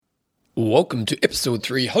Welcome to episode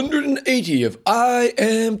 380 of I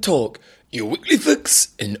Am Talk, your weekly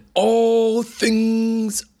fix in all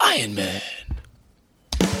things Iron Man.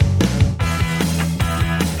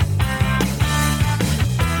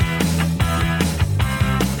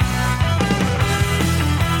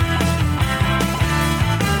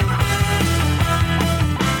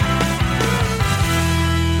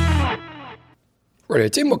 Radio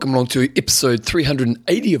team, welcome along to episode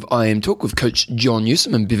 380 of I Am Talk with Coach John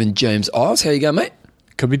Newsom and Bevan James Isles. How you going, mate?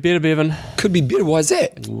 Could be better, Bevan. Could be better. Why is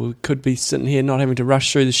that? We could be sitting here not having to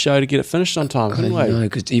rush through the show to get it finished on time, couldn't we? No,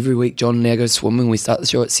 because every week John now goes swimming. We start the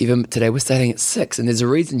show at 7, but today we're starting at 6. And there's a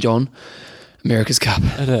reason, John. America's Cup.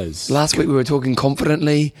 It is. Last week we were talking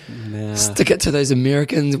confidently. Nah. Stick it to those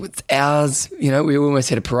Americans. It's ours. You know, we almost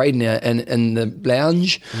had a parade now in the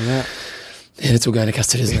lounge. Yeah. And it's all going to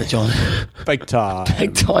custard, isn't it, John? Big time.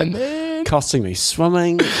 Big time, man. Costing me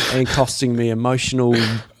swimming and costing me emotional.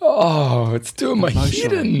 Oh, it's doing my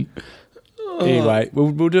head in. Anyway,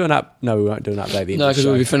 we'll do an up. No, we won't do an update then. No, because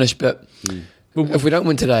we'll be finished. But if we don't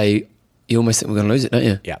win today, you almost think we're going to lose it, don't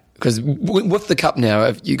you? Yeah. Because with the cup now,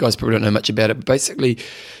 if you guys probably don't know much about it, but basically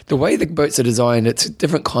the way the boats are designed, it's a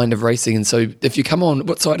different kind of racing. And so if you come on,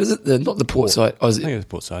 what side is it? Not the port side. I think it's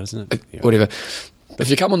port side, isn't it? Yeah. Whatever. If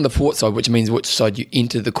you come on the port side, which means which side you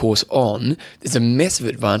enter the course on, there's a massive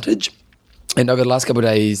advantage. And over the last couple of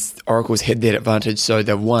days, Oracle's had that advantage, so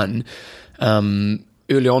they've won.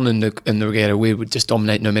 Early on in the regatta, we would just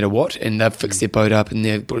dominate no matter what, and they've fixed their boat up, and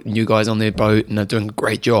they've put new guys on their boat, and they're doing a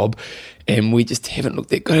great job. And we just haven't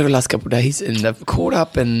looked that good over the last couple of days, and they've caught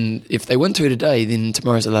up. And if they win two today, then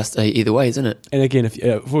tomorrow's the last day either way, isn't it? And again, if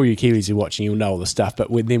for you Kiwis who are watching, you'll know all the stuff. But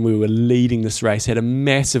then we were leading this race, had a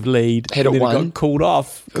massive lead, Had it won. got called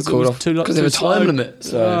off because they have a time limit.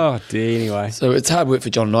 So. Oh dear. Anyway, so it's hard work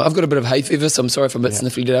for John and I. I've got a bit of hay fever, so I'm sorry if I'm a bit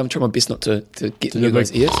sniffly today. I'm trying my best not to get in you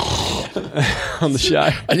guys' ears on the show.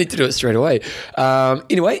 I need to do it straight away.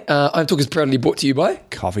 Anyway, I'm Talk is proudly brought to you by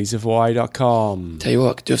coffeesofhawaii.com. Tell you what,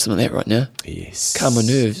 I could do some of that right now. Yes. Calm my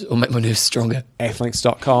nerves or make my nerves stronger.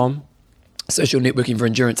 Athlinks.com. Social networking for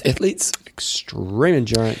endurance athletes. Extreme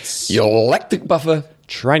Endurance. Your lactic buffer.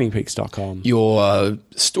 TrainingPeaks.com. Your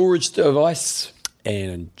storage device.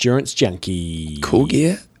 And Endurance Junkie. Cool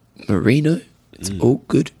Gear. Merino. It's all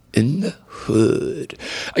good in the hood.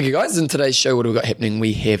 Okay, guys, in today's show, what have we got happening?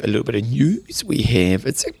 We have a little bit of news. It's a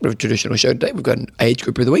bit of a traditional show today. We've got an age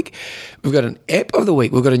group of the week. We've got an app of the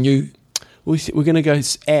week. We've got a new... We're going to go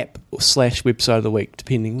app/website of the week,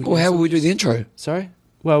 depending. Well, how will we do the intro? Sorry?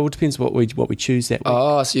 Well, it depends what we choose that week.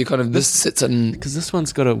 Oh, so you kind of... This sits in... Because this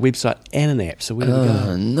one's got a website and an app, so where do we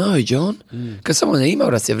go? No, John. Because someone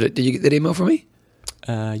emailed us the other day. Did you get that email from me?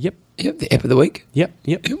 Yep. Yep, the app of the week. Yep.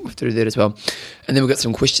 We'll have to do that as well. And then we've got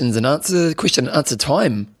some question and answer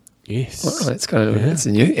time. Yes. Oh, that's kind of that's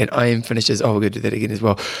new. And IM finishes. Oh, we're going to do that again as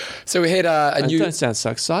well. So we had a new... I don't sound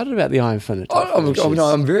so excited about the IM finish.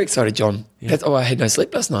 I'm very excited, John. Yeah. I had no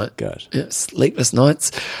sleep last night. Good. Yeah, sleepless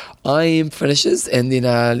nights. IM finishes. And then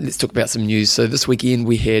let's talk about some news. So this weekend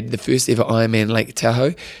we had the first ever Ironman Lake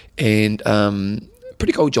Tahoe. And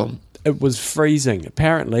pretty cold, John. It was freezing.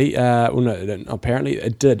 Apparently, apparently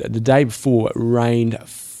it did. The day before, it rained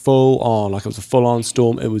full on, like it was a full on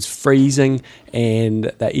storm. It was freezing, and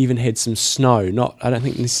they even had some snow. I don't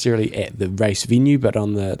think necessarily at the race venue, but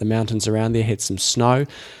on the mountains around there had some snow.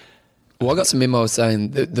 Well, I got some memos saying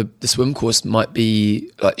that the swim course might be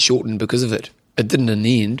like shortened because of it. It didn't in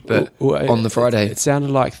the end, but on the Friday, it sounded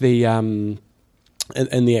like the.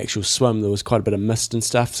 In the actual swim, there was quite a bit of mist and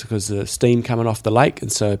stuff because the steam coming off the lake, and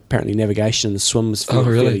so apparently navigation in the swim was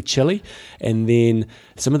fairly chilly. And then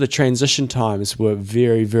some of the transition times were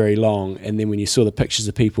very, very long. And then when you saw the pictures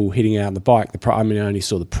of people heading out on the bike, I only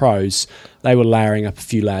saw the pros, they were layering up a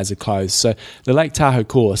few layers of clothes. So the Lake Tahoe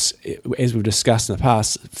course, as we've discussed in the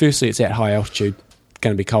past, firstly, it's at high altitude,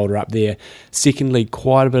 going to be colder up there. Secondly,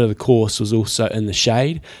 quite a bit of the course was also in the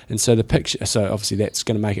shade, and so obviously that's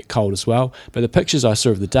going to make it cold as well. But the pictures I saw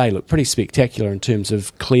of the day looked pretty spectacular in terms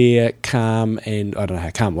of clear, calm, and I don't know how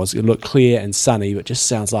calm it was. It looked clear and sunny, but just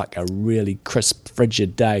sounds like a really crisp,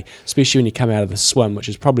 frigid day, especially when you come out of the swim, which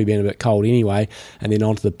has probably been a bit cold anyway, and then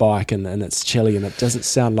onto the bike, and it's chilly, and it doesn't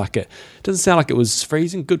sound like it was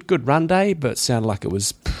freezing. Good run day, but it sounded like it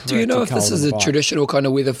was pretty cold. Do you know if this is a traditional kind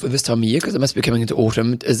of weather for this time of year? Because it must be coming into autumn.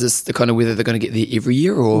 Is this the kind of weather they're going to get there every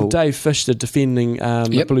year? Or well, Dave Fish, the defending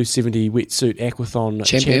Blue 70 wetsuit aquathon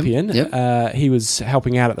champion, he was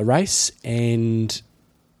helping out at the race, and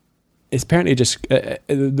it's apparently just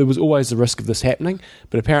there was always the risk of this happening,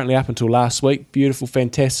 but apparently up until last week, beautiful,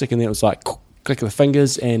 fantastic, and then it was like click of the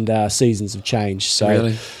fingers, and seasons have changed. So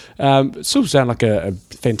really? It still sounded like a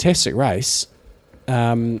fantastic race.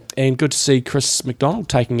 And good to see Chris McDonald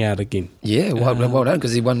taking out again. Yeah, well done,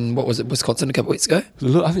 because he won, what was it, Wisconsin a couple of weeks ago?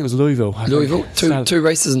 I think it was Louisville. Two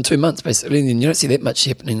races in 2 months, basically. And you don't see that much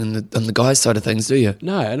happening on the guys' side of things, do you?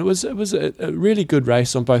 No, and it was a really good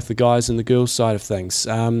race on both the guys and the girls' side of things.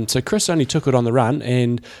 So Chris only took it on the run,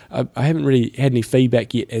 and I haven't really had any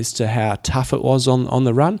feedback yet as to how tough it was on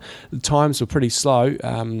the run. The times were pretty slow.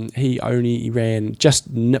 He only ran just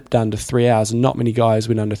nipped under 3 hours, and not many guys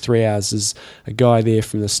went under 3 hours. There's a guy there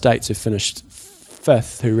from the States who finished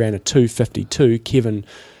 5th who ran a 2:52, Kevin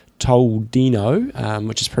Toldino,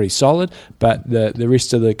 which is pretty solid, but the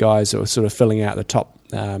rest of the guys that were sort of filling out the top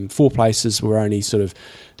 4 places were only sort of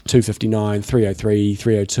 2:59, 3:03,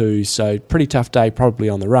 3:02, so pretty tough day probably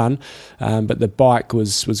on the run, but the bike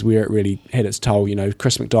was where it really had its toll.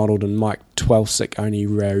 Chris McDonald and Mike Twelsick only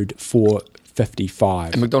rode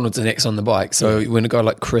 4:55. And McDonald's an ex on the bike, so when a guy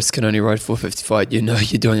like Chris can only ride 4:55,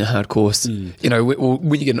 you're doing a hard course. When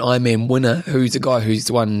you get an Ironman winner, who's a guy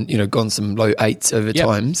who's won, gone some low 8s over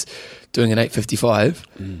times, doing an 8:55,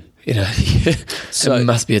 so it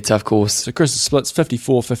must be a tough course. So Chris splits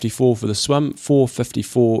 54:54 for the swim,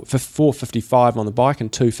 4:55 on the bike,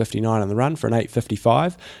 and 2:59 on the run for an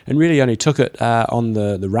 8:55, and really only took it on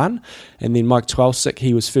the run. And then Mike Twelsick,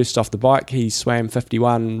 he was first off the bike. He swam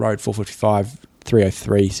 51, rode 4:55,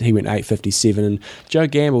 3:03, so he went 8:57. And Joe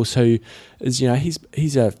Gambles, who is,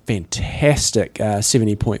 he's a fantastic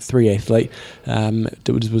 70.3 athlete,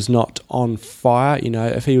 was not on fire.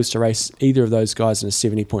 If he was to race either of those guys in a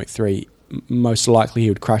 70.3, most likely he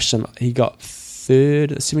would crush them. He got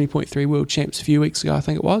 3rd at 70.3 World Champs a few weeks ago, I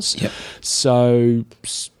think it was. Yep. So,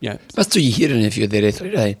 must do your head in if you're that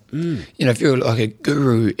athlete, eh? If you're like a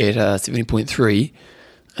guru at 70.3,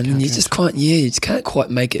 and then you just can't quite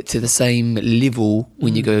make it to the same level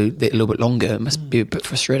when you go that little bit longer. It must be a bit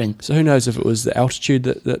frustrating. So who knows if it was the altitude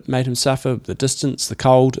that made him suffer, the distance, the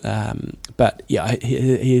cold. But yeah,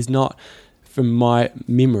 he is not, from my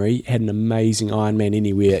memory, had an amazing Ironman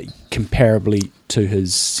anywhere comparably to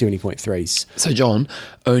his 70.3s. So John,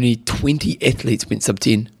 only 20 athletes went sub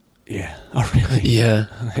 10. Yeah. Oh, really? Yeah.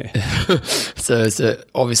 So it's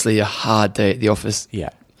obviously a hard day at the office.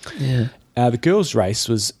 Yeah. Yeah. The girls' race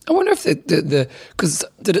was... I wonder if because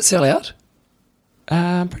did it sell out?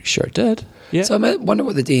 I'm pretty sure it did. Yeah. So I wonder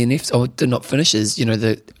what the DNFs did not finishes.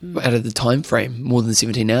 Out of the time frame, more than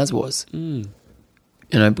 17 hours was.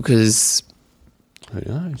 Because who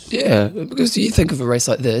knows? Yeah, because you think of a race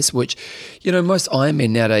like this, which most Ironman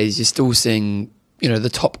nowadays, you're still seeing the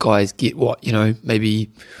top guys get what maybe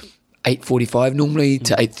 8:45 normally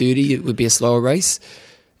to 8:30. It would be a slower race.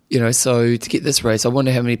 So to get this race, I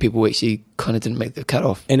wonder how many people actually kind of didn't make the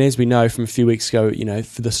cutoff. And as we know from a few weeks ago,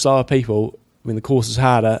 for the slower people, when the course is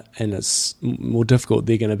harder and it's more difficult,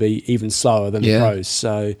 they're going to be even slower than the pros.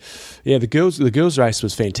 So, yeah, the girls' race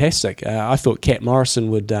was fantastic. I thought Kat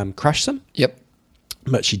Morrison would crush them. Yep.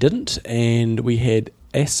 But she didn't. And we had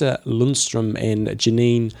Assa Lundstrom and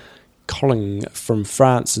Janine Colling from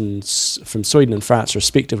France and from Sweden and France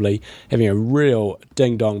respectively, having a real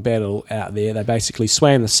ding-dong battle out there. They basically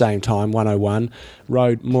swam the same time, 1:01,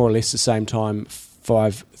 rode more or less the same time,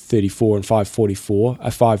 5:34 and 5:44,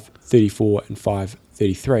 5:34 and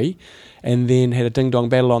 5:33, and then had a ding-dong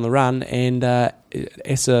battle on the run, and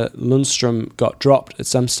Assa Lundstrom got dropped at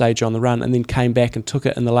some stage on the run and then came back and took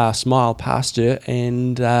it in the last mile past her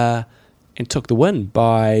and took the win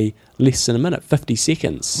by less than a minute, 50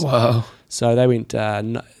 seconds. Wow. So they went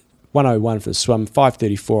 1:01 for the swim,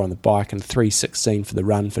 5:34 on the bike, and 3:16 for the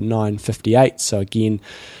run for 9:58. So again,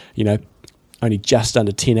 only just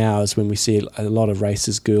under 10 hours when we see a lot of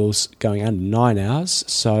races, girls going under 9 hours.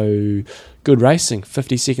 So good racing,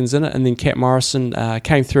 50 seconds in it. And then Kat Morrison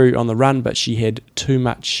came through on the run, but she had too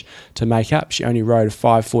much to make up. She only rode a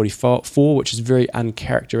 5:44, which is very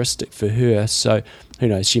uncharacteristic for her. So who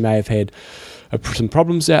knows, she may have had some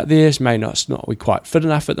problems out there. She may not be quite fit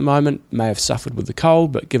enough at the moment, may have suffered with the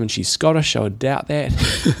cold, but given she's Scottish, I would doubt that.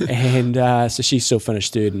 And so she still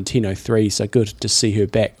finished third in 10:03, so good to see her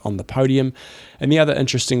back on the podium. And the other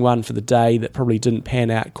interesting one for the day that probably didn't pan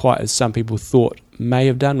out quite as some people thought may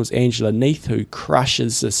have done was Angela Neath, who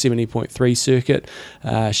crushes the 70.3 circuit.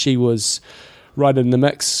 She was right in the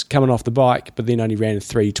mix coming off the bike, but then only ran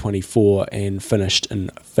 3:24 and finished in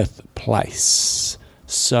 5th place.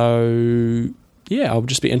 So yeah, I'll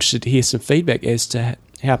just be interested to hear some feedback as to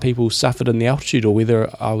how people suffered in the altitude, or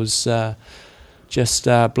whether I was just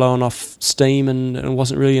blowing off steam and it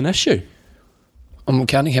wasn't really an issue. I'm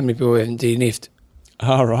counting how many people have DNF'd.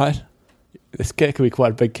 All right. This could be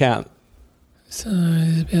quite a big count. So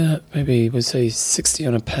there's about, maybe we'll say 60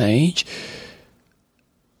 on a page.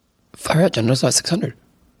 Far out, John, it's like 600.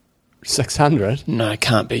 600? No, it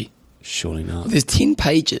can't be. Surely not. There's 10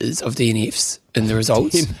 pages of DNFs in the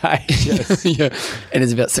results. 10 pages. Yeah, and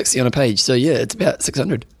there's about 60 on a page. So yeah, it's about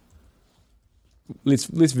 600. Let's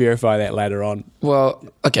verify that later on. Well,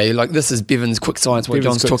 okay, like this is Bevan's quick science while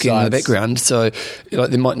Bevan's John's quick talking in the science. background. So like,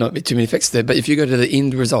 there might not be too many facts there. But if you go to the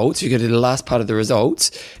end results, you go to the last part of the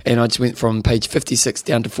results, and I just went from page 56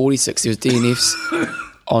 down to 46. There was DNFs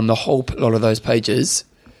on the whole lot of those pages.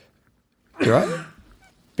 You right?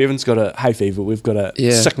 Bevan's got a hay fever. We've got a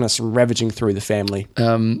Yeah. sickness ravaging through the family.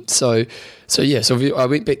 So I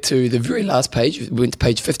went back to the very last page. Went to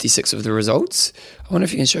page 56 of the results. I wonder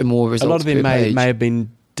if you can show more results. A lot of them per may page. have been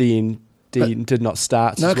did not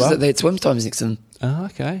start No, as because well. they had swim times next to them. Oh,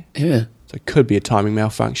 okay. Yeah. So it could be a timing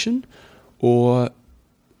malfunction, or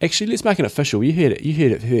actually, let's make it official. You heard it. You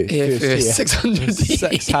heard it first. Yeah, first first here. 600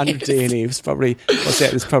 600 DNFs. Probably, what's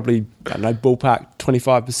that? There's probably, I don't know, ballpark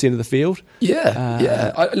 25% of the field. Yeah,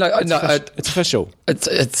 It's official.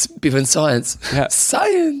 It's Bevan Science. Yeah.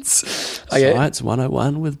 Science. Okay. Science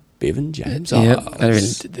 101 with Bevan James. Yeah, Oh, I really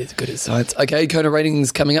did good at science. Okay, Kona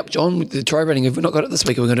ratings coming up, John. The try rating. Have we not got it this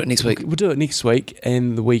week? Or we're going to do it next week? We'll do it next week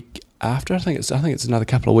and the week after. I think it's another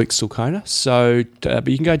couple of weeks till Kona. So, but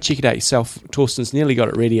you can go check it out yourself. Torsten's nearly got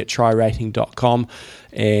it ready at tryrating.com,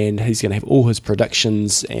 and he's going to have all his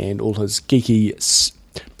predictions and all his geeky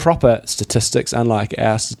proper statistics, unlike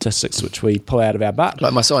our statistics which we pull out of our butt.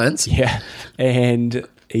 Like my science. Yeah, and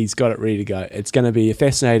he's got it ready to go. It's going to be a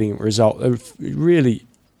fascinating result. A really,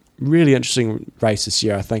 really interesting race this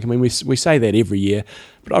year, I think. I mean, we say that every year,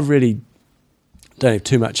 but I've really don't have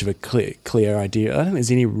too much of a clear idea. I don't think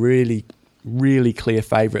there's any really, really clear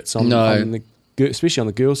favourites on the especially on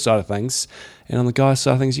the girls' side of things, and on the guys'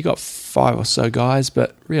 side of things, you got 5 or so guys.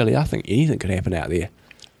 But really, I think anything could happen out there.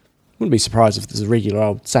 Wouldn't be surprised if there's a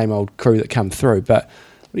regular same old crew that come through. But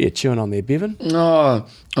what are you chewing on there, Bevan? No,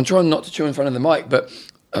 I'm trying not to chew in front of the mic, but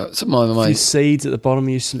some of A my few seeds at the bottom of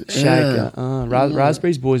your shake. Yeah.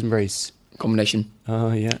 Raspberries, boysenberries. combination.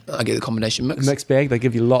 Oh, yeah. I get the combination mix. Mixed bag, they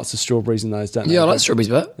give you lots of strawberries in those, don't they? Yeah, I like strawberries,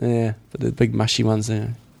 but Yeah, but the big mushy ones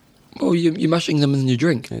there. well, you're mushing them in your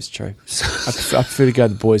drink. That's true. I prefer to go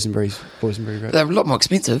the boysenberry route. They're a lot more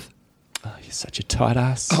expensive. Oh, you're such a tight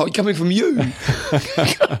ass. Oh, coming from you.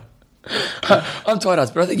 I'm tight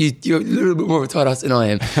ass, but I think you're a little bit more of a tight ass than I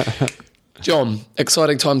am. John,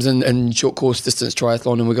 exciting times in short course distance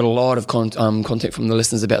triathlon, and we've got a lot of contact from the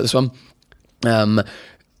listeners about this one.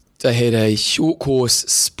 They had a short course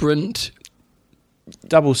sprint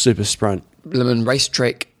Double super sprint. lemon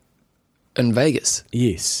racetrack in Vegas.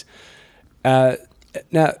 Yes. Now,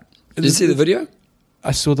 Did you see the video?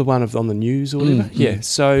 I saw the one on the news or whatever. Yeah.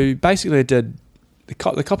 So basically, they did. They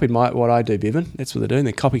copied what I do, Bevan. That's what they're doing.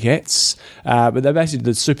 They're copycats. But they basically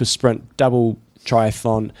did super sprint double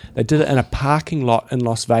triathlon. They did it in a parking lot in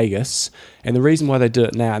Las Vegas, and the reason why they did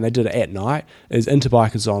it now, and they did it at night, is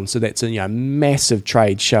Interbike is on, so that's a massive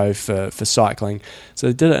trade show for cycling. So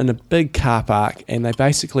they did it in a big car park, and they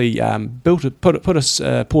basically put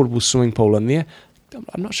a portable swimming pool in there.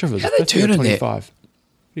 I'm not sure if it was How they 50 or turn in 25. there? What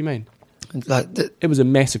do you mean? Like, It was a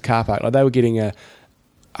massive car park. Like they were getting a.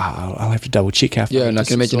 I'll have to double check how far. yeah, and I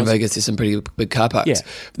can imagine in was. Vegas there's some pretty big car parks. Yeah.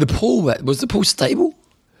 The pool, was the pool stable?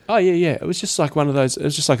 Oh yeah. It was just like one of those. It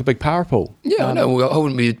was just like a big power pool. Yeah, I know. Well, I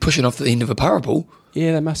wouldn't be pushing off the end of a power pool.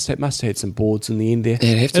 Yeah, they must have had some boards in the end there.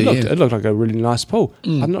 Yeah, it'd have to, It looked like a really nice pool.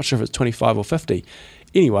 I'm not sure if it's 25 or 50.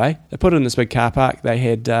 Anyway, they put it in this big car park. They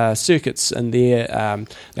had circuits in there.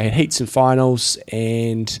 They had heats and finals,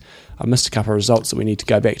 and I missed a couple of results that we need to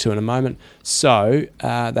go back to in a moment. So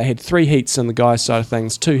they had 3 heats on the guys' side of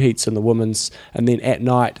things, 2 heats in the women's, and then at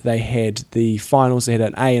night they had the finals. They had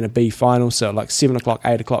an A and a B final, so like 7 o'clock,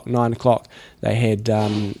 8 o'clock, 9 o'clock. They had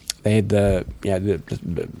the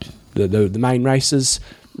main races,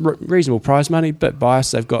 reasonable prize money, bit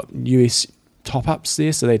biased. They've got US top-ups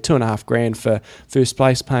there, so they're $2,500 for first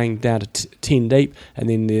place, paying down to 10 deep, and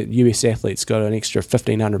then the US athletes got an extra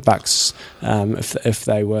 $1,500 if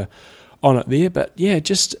they were on it there. But yeah,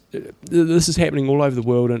 just this is happening all over the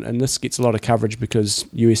world, and this gets a lot of coverage because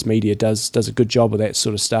US media does a good job of that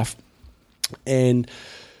sort of stuff. And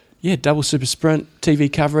yeah, double super sprint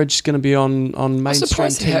TV coverage is going to be on I'm mainstream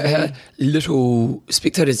surprised TV. how little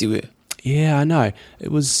spectators there were. Yeah, I know.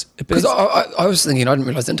 It was Because I was thinking, I didn't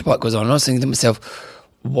realise Interbike was on, and I was thinking to myself,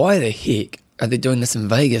 why the heck are they doing this in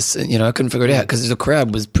Vegas? And, I couldn't figure it out because the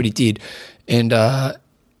crowd was pretty dead.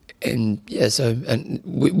 And yeah, so, and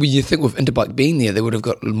when you think with Interbike being there, they would have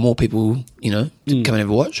got more people, to come and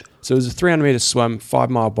have a watch. So it was a 300-metre swim,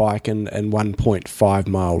 5-mile bike, and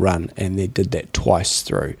 1.5-mile run, and they did that twice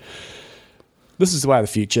through. This is the way of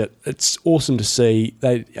the future. It's awesome to see.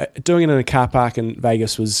 They doing it in a car park in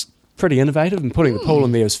Vegas was pretty innovative, and putting the pool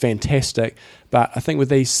in there was fantastic. But I think with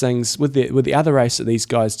these things, with the other race that these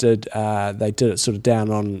guys did, they did it sort of down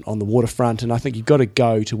on the waterfront, and I think you've got to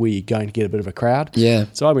go to where you're going to get a bit of a crowd. Yeah.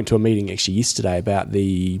 So I went to a meeting actually yesterday about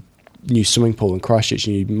the new swimming pool in Christchurch,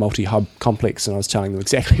 new multi-hub complex, and I was telling them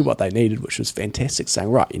exactly what they needed, which was fantastic, saying,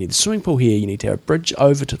 right, you need the swimming pool here, you need to have a bridge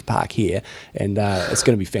over to the park here, and it's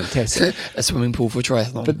going to be fantastic. A swimming pool for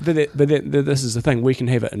triathlon. But this is the thing, we can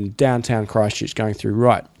have it in downtown Christchurch going through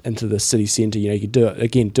right into the city centre. You could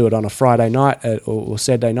do it on a Friday night or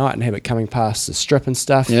Saturday night and have it coming past the strip and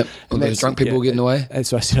stuff. Yep. And those drunk people getting away. And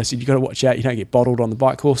so I said, you've got to watch out, you don't get bottled on the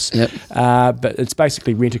bike course. Yep. But it's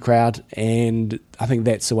basically rent a crowd, and I think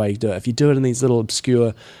that's the way you do it. If you do it in these little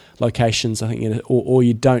obscure locations, I think, or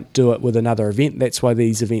you don't do it with another event. That's why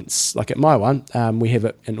these events, like at my one, we have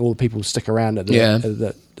it, and all the people stick around at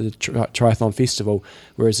the triathlon festival.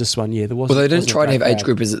 Whereas this one, there wasn't. Well, they didn't try to have age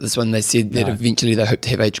groupers at this one. They said that eventually they hope to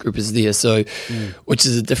have age groupers there. So, which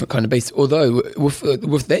is a different kind of beast. Although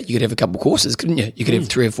with that, you could have a couple courses, couldn't you? You could have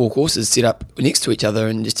 3 or 4 courses set up next to each other,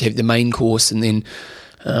 and just have the main course, and then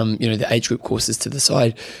the age group courses to the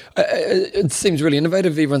side. It seems really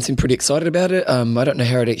innovative. Everyone seemed pretty excited about it. I don't know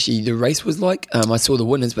how the race was like. I saw the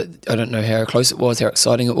winners, but I don't know how close it was, how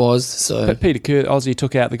exciting it was. So, but Peter Kerr, Aussie,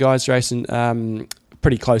 took out the guys' race in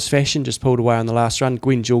pretty close fashion, just pulled away on the last run.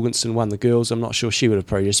 Gwen Jorgensen won the girls. I'm not sure, she would have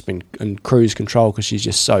probably just been in cruise control because she's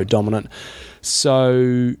just so dominant.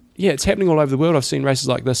 So, it's happening all over the world. I've seen races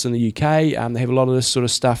like this in the UK. They have a lot of this sort of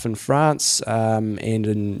stuff in France and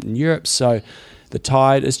in Europe. So the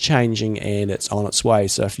tide is changing and it's on its way.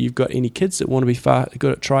 So if you've got any kids that want to be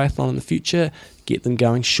good at triathlon in the future, get them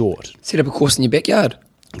going short. Set up a course in your backyard.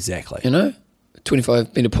 Exactly.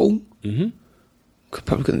 25 metre pool. Mm-hmm.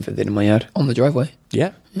 Probably couldn't fit that in my yard. On the driveway.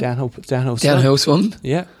 Yeah. Downhill swim. Downhill swim.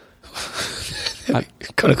 Yeah.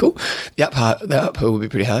 Kind of cool. The uphill would be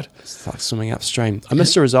pretty hard. It's like swimming upstream. I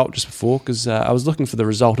missed a result just before because I was looking for the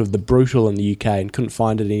result of the Brutal in the UK and couldn't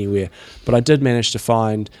find it anywhere. But I did manage to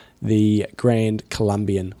find the Grand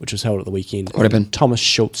Colombian, which was held at the weekend. What happened? Thomas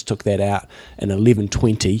Schultz took that out in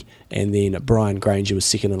 11:20, and then Brian Granger was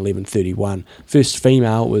second in 11:31. First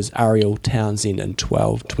female was Ariel Townsend in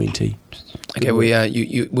 12:20. Okay, we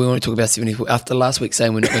want to talk about 70. After last week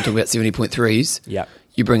saying we're not going to talk about 70.3s. Yeah.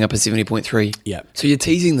 You bring up a 70.3. Yeah. So you're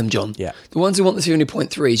teasing them, John. Yeah. The ones who want the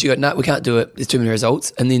 70.3s, you go, no, we can't do it. There's too many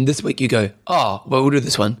results. And then this week you go, we'll do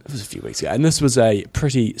this one. It was a few weeks ago. And this was a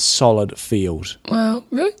pretty solid field. Well,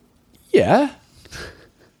 really? Yeah.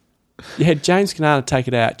 You had James Canana take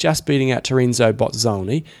it out, just beating out Terenzo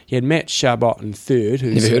Bozzoni. You had Matt Chabot in third.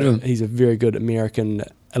 Never heard of him. He's a very good American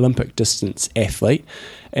Olympic distance athlete.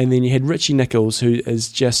 And then you had Richie Nichols, who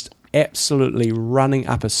is just absolutely running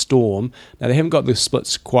up a storm. Now, they haven't got the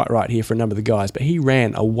splits quite right here for a number of the guys, but he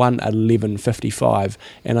ran a 1:11.55,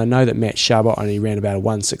 and I know that Matt Chabot only ran about a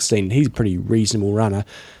 1:16. He's a pretty reasonable runner.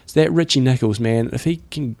 So that Richie Nichols, man, if he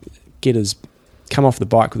can come off the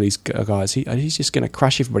bike with these guys, he's just going to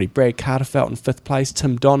crush everybody. Brad Carterfelt in 5th place,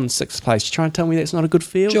 Tim Don in 6th place. You trying to tell me that's not a good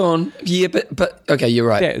field? John, yeah, but okay, you're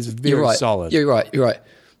right. That is very solid. You're right.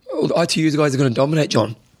 All the ITU's guys are going to dominate,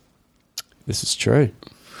 John. This is true.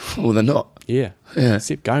 Well, they're not. Yeah.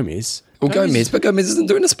 Except Gomez. Well, Gomez isn't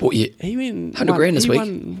doing a sport yet. He went 100 grand this week.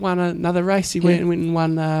 Won another race. He went and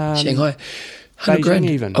won Shanghai. 100 Beijing grand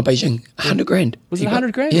even. Oh, Beijing. 100 grand. Was it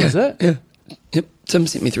 100 grand? Yeah. Was it? Yeah. Yep. Tim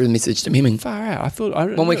sent me through the message to Hemming. Far out. I thought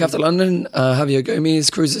 1 week after London, Javier Gomez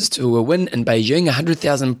cruises to a win in Beijing,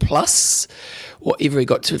 100,000 plus whatever he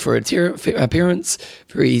got to for appearance.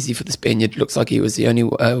 Very easy for the Spaniard. Looks like he was the only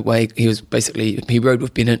way. He rode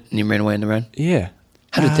with Bennett and he ran away in the run. Yeah.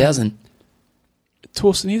 100,000.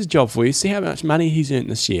 Torsten, here's a job for you. See how much money he's earned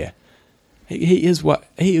this year. He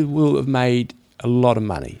will have made a lot of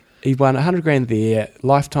money. He won 100 grand there,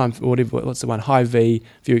 lifetime, whatever. What's the one? High V.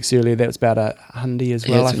 A few weeks earlier, that was about a hundy as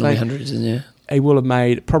well. I think. 100, isn't it? He will have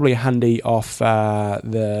made probably a hundy off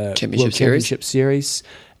the Championship Series,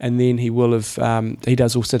 and then he will have. He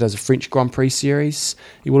also does a French Grand Prix series.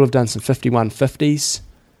 He will have done some 51.50s.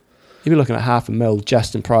 He'll be looking at $500,000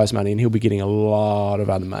 just in prize money, and he'll be getting a lot of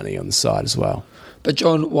other money on the side as well. But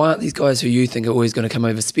John, why aren't these guys who you think are always going to come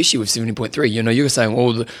over, especially with 70.3? You're saying,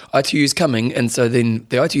 the ITU's coming, and so then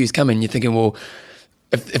the ITU's coming, you're thinking, well,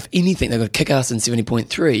 if anything, they're going to kick ass in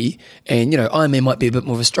 70.3, and, Ironman might be a bit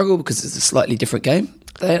more of a struggle because it's a slightly different game.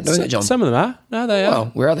 They aren't doing it, John. Some of them are. No, they are. Well,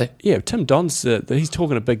 where are they? Yeah, Tim Don's, he's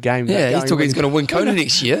talking a big game. Yeah, he's talking he's going to win Kona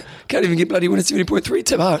next year. Can't even get bloody win a 70.3,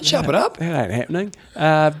 Tim. Sharp it up. That ain't happening.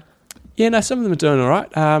 Some of them are doing all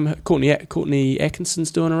right. Courtney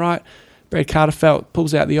Atkinson's doing all right. Brad Carterfelt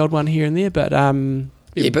pulls out the odd one here and there, but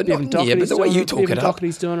Bevan the way you talk Bevan it up,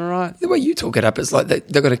 Doherty's doing all right. the way you talk it up, it's like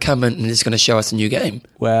they're going to come in and it's going to show us a new game.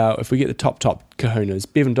 Well, if we get the top kahunas,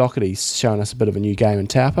 Bevan Doherty's showing us a bit of a new game in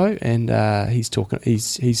Taupo, and he's talking.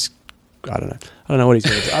 He's I don't know what he's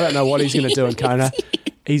going to do. I don't know what he's going to do in Kona.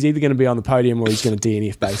 He's either going to be on the podium or he's going to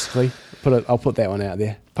DNF. Basically, I'll put that one out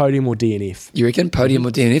there. Podium or DNF. You reckon podium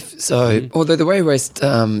or DNF? So, although the way he raced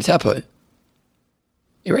Taupo,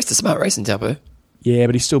 he raced a smart race in Taupo. Yeah,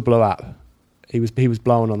 but he still blew up. He was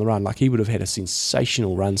blowing on the run. Like, he would have had a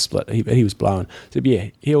sensational run split. He was blowing. So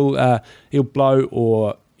yeah, he'll blow,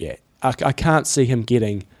 or yeah, I can't see him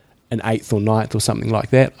getting an 8th or 9th or something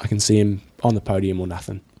like that. I can see him on the podium or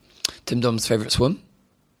nothing. Tim Dom's favourite swim,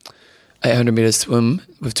 800 metre swim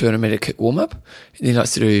with 200 metre kick warm up. And then he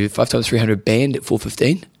likes to do 5x300 band at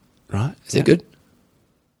 4:15. Right? Is that good?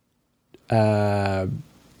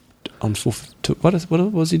 On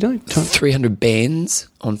what was he doing? 300 bands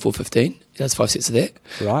on 4:15. He does 5 sets of that.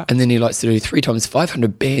 Right. And then he likes to do 3 times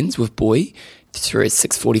 500 bands with buoy through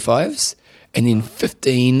 6:45s, and then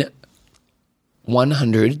 15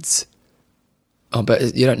 100s. Oh,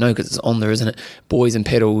 but you don't know because it's on there, isn't it? Buoys and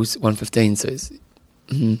pedals, 1:15. So it's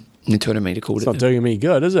the 200 metre called. It's not doing me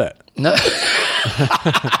good, is it? No.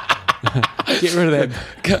 Get rid of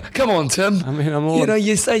that. Come on, Tim. I mean, I'm all.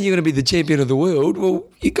 You say you're going to be the champion of the world. Well,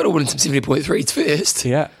 you've got to win some 70.3s first.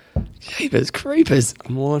 Yeah. Jeepers creepers.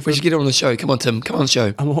 I'm all in for we should get on the show. Come on, Tim. Come on the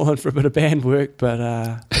show. I'm all in for a bit of band work, but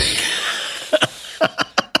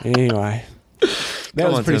anyway. That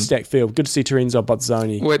was a pretty stacked field. Good to see Terenzo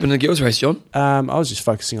Bozzoni. What happened in the girls' race, John? I was just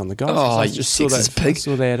focusing on the guys. Oh, I you just sexist pig.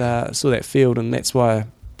 saw that field, and that's why I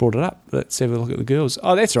brought it up. Let's have a look at the girls.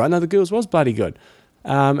 Oh, that's right. No, the girls was bloody good.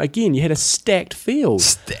 Again, you had a stacked field.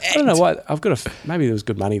 I don't know what. Maybe there was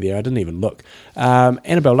good money there. I didn't even look.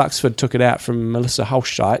 Annabelle Luxford took it out from Melissa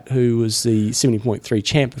Holstein, who was the 70.3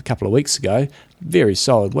 champ a couple of weeks ago. Very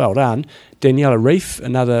solid. Well done. Daniela Reef,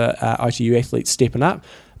 another ITU athlete, stepping up,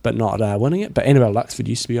 but not winning it. But Annabelle Luxford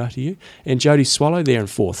used to be ITU. And Jodie Swallow there in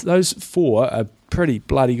 4th. Those 4 are pretty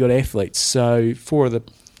bloody good athletes. So 4 of the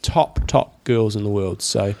top girls in the world.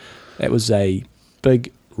 So that was a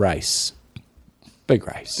big race. Big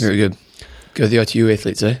race. Very good. Go the ITU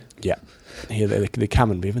athletes, eh? Yeah. Here they're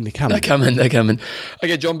coming, Bevan. They're coming. They're coming.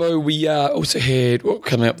 Okay, Jumbo, we also had what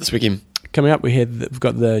coming up this weekend? Coming up, we've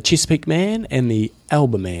got the Chesapeake Man and the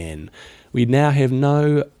Alba Man. We now have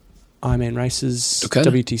no Ironman races,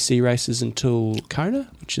 WTC races until Kona,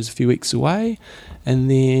 which is a few weeks away. And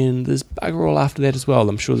then there's bugger all after that as well.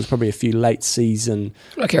 I'm sure there's probably a few late season.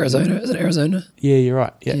 Like Arizona. Is it Arizona? Yeah, you're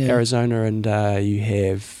right. Yeah. Arizona, and you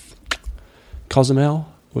have Cozumel.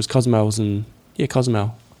 Cozumel was in... Yeah,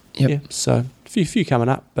 Cozumel. Yep. Yeah, so a few coming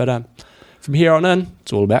up. But from here on in,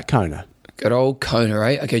 it's all about Kona. Good old Kona,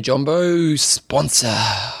 right? Okay, Jumbo, sponsor.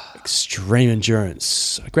 Extreme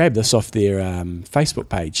Endurance. I grabbed this off their Facebook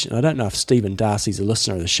page, and I don't know if Stephen Darcy's a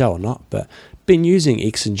listener of the show or not, but been using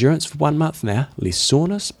X Endurance for 1 month now. Less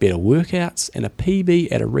soreness, better workouts, and a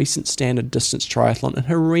PB at a recent standard distance triathlon in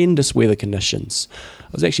horrendous weather conditions. I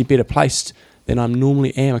was actually better placed than I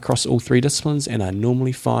normally am across all 3 disciplines, and I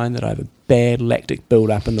normally find that I have a bad lactic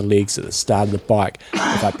build-up in the legs at the start of the bike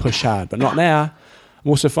if I push hard, but not now. I'm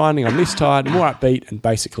also finding I'm less tired, more upbeat, and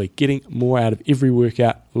basically getting more out of every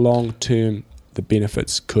workout. Long term, the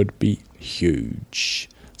benefits could be huge.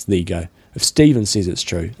 So there you go. If Stephen says it's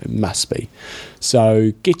true, it must be.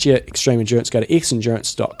 So get your Extreme Endurance. Go to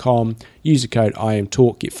xendurance.com. Use the code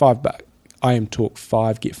IAMTalk. Get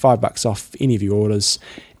IAMTalk5. Get $5 off any of your orders.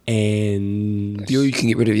 And you can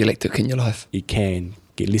get rid of your lactic in your life. You can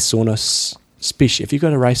get less soreness, especially if you've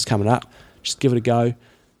got a race coming up. Just give it a go.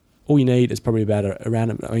 All you need is probably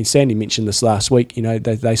around. I mean, Sandy mentioned this last week. You know,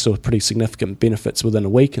 they saw pretty significant benefits within a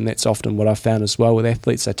week, and that's often what I've found as well with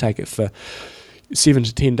athletes. They take it for 7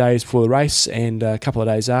 to 10 days before the race and a couple of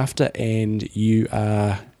days after, and you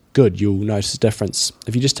are good. You'll notice a difference.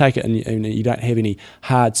 If you just take it and you don't have any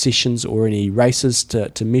hard sessions or any races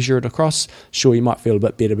to measure it across, sure, you might feel a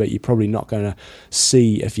bit better, but you're probably not going to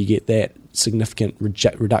see if you get that significant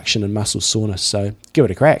reduction in muscle soreness. So give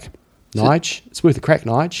it a crack. Nige, it's worth a crack,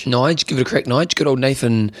 Nige. Nige, give it a crack, Nige. Good old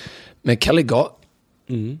Nathan McCalligot.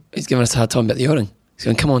 He's giving us a hard time about the yachting. He's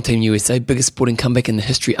going, come on, Team USA, biggest sporting comeback in the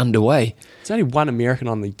history underway. There's only one American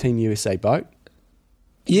on the Team USA boat.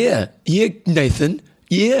 Yeah, Nathan.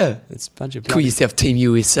 Yeah. It's a bunch of Call yourself Team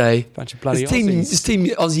USA. Bunch of bloody Aussies. It's Team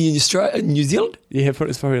Aussie in Australia, New Zealand? Yeah,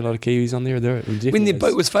 there's probably a lot of Kiwis on there. When their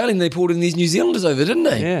boat was failing, they pulled in these New Zealanders over, didn't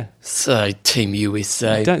they? Yeah. So, Team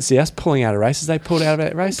USA. You don't see us pulling out of races. They pulled out of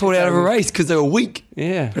that race. Pulled out of a race because they were weak.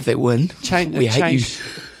 Yeah. But if they win, we hate you.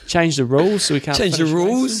 Change the rules so we can't change the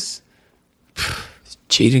rules.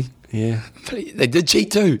 Cheating. Yeah. They did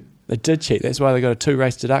cheat too. They did cheat. That's why they got a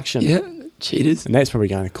 2-race deduction. Yeah, cheaters. And that's probably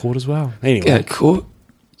going to court as well. Anyway. Go to court.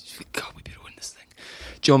 God, we better win this thing.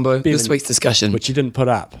 Jumbo, this week's discussion. Which you didn't put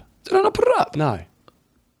up. Did I not put it up? No.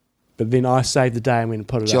 But then I saved the day and went and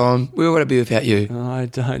put it up. John, where would I be without you? I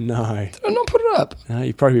don't know. Did I not put it up? No,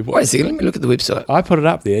 you probably... Wait a second, let me look at the website. I put it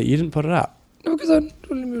up there. You didn't put it up. No, because let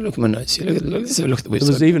me look at my notes here. Let's have a look at the website.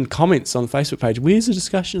 There was even comments on the Facebook page. Where's the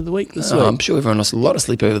discussion of the week this week? I'm sure everyone lost a lot of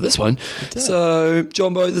sleep over this one. So,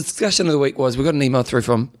 Jumbo, the discussion of the week was, we got an email through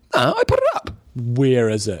from, I put it up. Where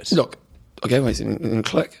is it? Look. Okay, wait a second. I'm going to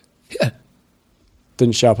click. Yeah.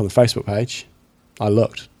 Didn't show up on the Facebook page. I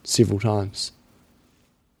looked several times.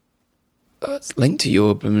 Oh, it's linked to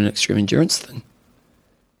your Blooming Extreme Endurance thing.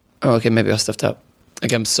 Oh, okay, maybe I stuffed up.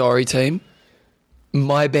 Okay, I'm sorry, team.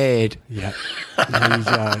 My bad. Yeah. There you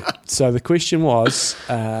go. So the question was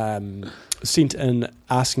sent in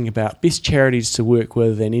asking about best charities to work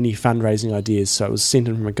with and any fundraising ideas. So it was sent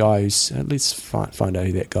in from a guy who's... let's find out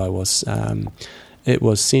who that guy was. It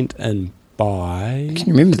was sent in by... Can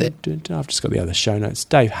you remember that? I've just got the other show notes.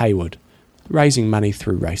 Dave Hayward. Raising money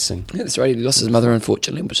through racing. Yeah, that's right. He lost his mother,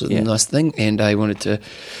 unfortunately, which was a nice thing. And he wanted to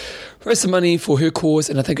raise some money for her cause,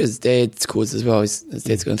 and I think his dad's cause as well. His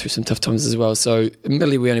dad's going through some tough times as well. So,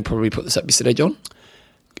 admittedly, we only probably put this up yesterday, John.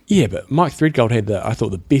 Yeah, but Mike Threadgold had I thought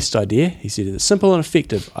the best idea. He said it's simple and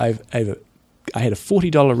effective. I had a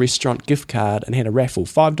 $40 restaurant gift card and had a raffle,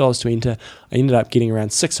 $5 to enter. I ended up getting around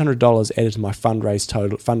 $600 added to my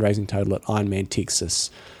fundraising total at Ironman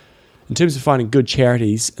Texas. In terms of finding good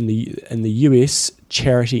charities, in the US,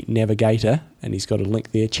 Charity Navigator, and he's got a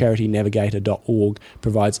link there, charitynavigator.org,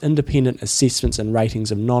 provides independent assessments and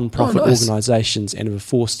ratings of non-profit organisations and of a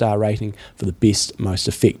 4-star rating for the best, most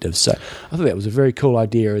effective. So I thought that was a very cool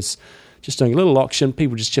idea, is just doing a little auction,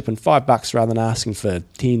 people just chipping $5 rather than asking for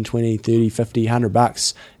 10, 20, 30, 50,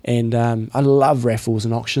 $100. And I love raffles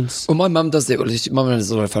and auctions. Well, my mum does that. My mum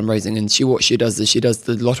does a lot of fundraising, and what she does is she does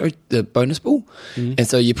the lotto, the bonus pool. And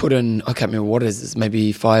so you put in, I can't remember what it is, it's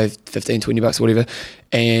maybe $5, $15, $20, whatever.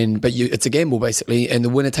 But it's a gamble basically, and the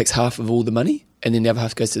winner takes half of all the money, and then the other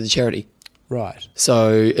half goes to the charity. Right.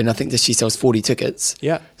 So, and I think that she sells 40 tickets.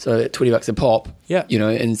 Yeah. So at $20 a pop. Yeah. You know,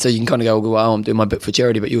 and so you can kind of go, well, I'm doing my bit for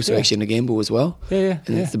charity, but you're also actually in a gamble as well. Yeah.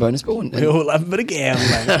 And it's the bonus pool. We all love a bit of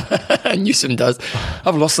gambling. Newsom does.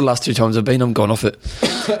 I've lost the last 2 times I've been. I'm gone off it.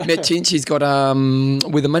 Matt Chench, he's got,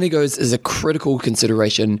 where the money goes is a critical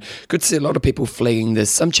consideration. Good to see a lot of people flagging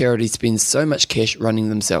this. Some charities spend so much cash running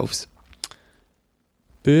themselves.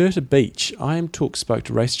 Burta Beach. IM Talk spoke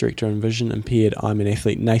to race director and vision impaired Ironman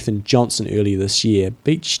athlete Nathan Johnson earlier this year.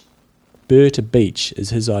 Burta Beach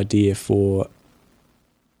is his idea for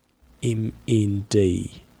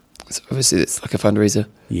MND. So obviously it's like a fundraiser.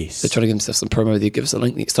 Yes. They're trying to give themselves some promo there. Give us a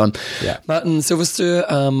link next time. Yeah. Martin Sylvester,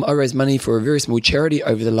 I raised money for a very small charity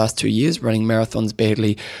over the last 2 years, running marathons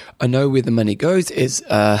badly. I know where the money goes as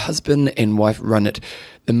a husband and wife run it.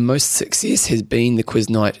 The most success has been the quiz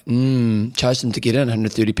night. Charged them to get in,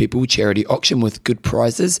 130 people, charity auction with good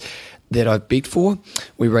prizes that I've begged for.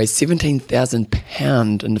 We raised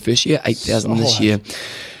 £17,000 in the first year, $8,000 this year.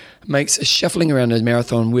 Makes shuffling around a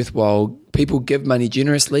marathon worthwhile. People give money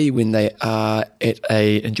generously when they are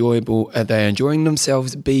enjoying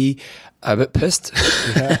themselves. Be a bit pissed,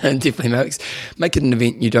 and definitely make it an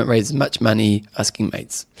event. You don't raise as much money asking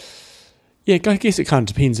mates. Yeah, I guess it kind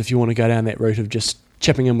of depends if you want to go down that route of just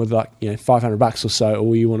chipping in with $500 or so,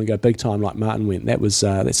 or you want to go big time like Martin went.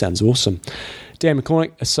 That sounds awesome. Dan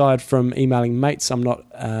McCormick, aside from emailing mates,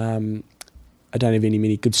 I don't have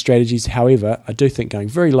many good strategies. However, I do think going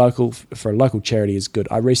very local for a local charity is good.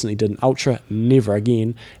 I recently did an ultra, never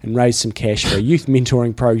again, and raised some cash for a youth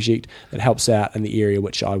mentoring project that helps out in the area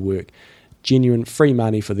which I work. Genuine free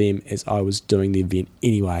money for them as I was doing the event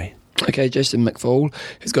anyway. Okay, Jason McFall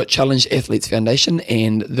has got Challenged Athletes Foundation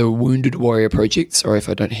and the Wounded Warrior Project. Sorry if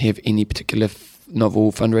I don't have any particular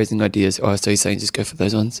novel fundraising ideas. Oh, so he's saying just go for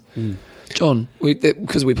those ones. John,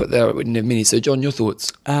 because we put that out, we didn't have many. So, John, your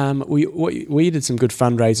thoughts? We did some good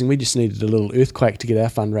fundraising. We just needed a little earthquake to get our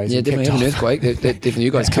fundraising. Yeah, definitely have an earthquake. Definitely,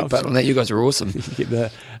 you guys kicked butt on that. You guys are awesome.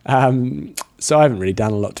 So I haven't really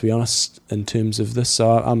done a lot, to be honest, in terms of this.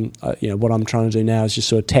 So what I'm trying to do now is just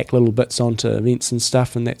sort of tack little bits onto events and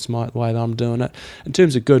stuff, and that's the way that I'm doing it. In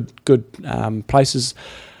terms of good places,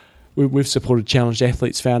 we've supported Challenged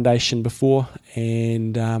Athletes Foundation before,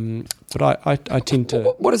 and but I tend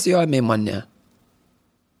to. What is the Ironman one now?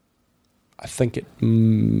 I think it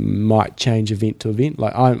might change event to event.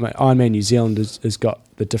 Like Ironman New Zealand has got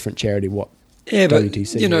the different charity what Yeah, but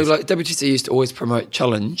WTC like WTC used to always promote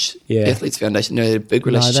Challenge Athletes Foundation. They had a big they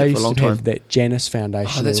relationship used for a long to time. have that Janus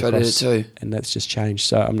Foundation. Oh, that's right, they did too. And that's just changed,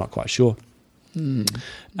 so I'm not quite sure.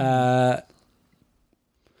 But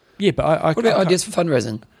what about ideas for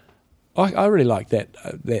fundraising? I really like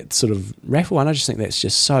that sort of raffle one. I just think that's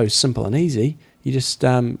just so simple and easy. You just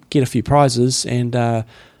get a few prizes and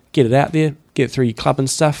get it out there, get it through your club and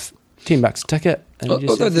stuff. $10 a ticket. And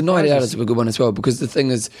Although the night out is a good one as well, because the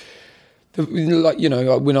thing is,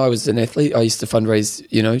 when I was an athlete, I used to fundraise,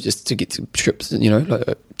 just to get to trips,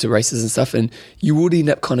 to races and stuff, and you would end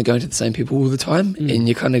up kind of going to the same people all the time, and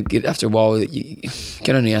you kind of get, after a while, that you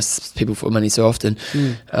can only ask people for money so often,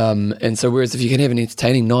 and so whereas if you can have an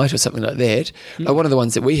entertaining night or something like that, like one of the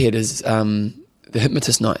ones that we had is the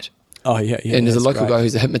Hypnotist night. Oh yeah. And there's a local guy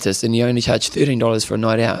who's a hypnotist, and you only charge $13 for a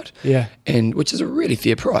night out. Yeah, and which is a really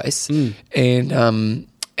fair price. And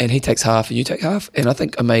he takes half, and you take half, and I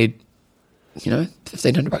think I made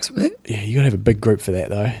 $1,500 from that. Yeah, you got to have a big group for that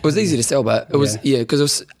though. It was easy to sell, but it was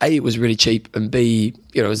because it was really cheap, and B,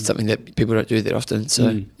 it was something that people don't do that often.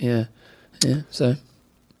 So so.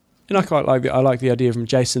 And I like the idea from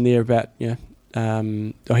Jason there about he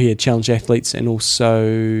had challenge athletes, and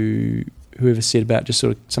also whoever said about just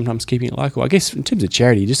sort of sometimes keeping it local. I guess in terms of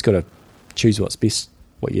charity, you just got to choose what's best,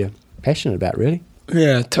 what you're passionate about, really.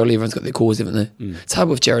 Yeah, totally. Everyone's got their cause, haven't they? It's hard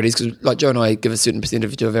with charities because, like, Joe and I give a certain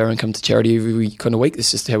percentage of our income to charity every kind of week. That's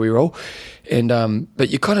just how we roll. And but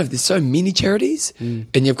you kind of, there's so many charities, and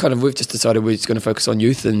we've just decided we're just going to focus on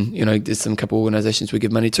youth, and there's some couple of organisations we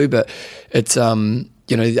give money to, but it's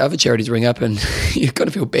the other charities ring up, and you kind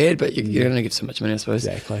of feel bad, but you don't give so much money, I suppose.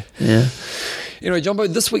 Exactly. Yeah. Anyway, Jumbo,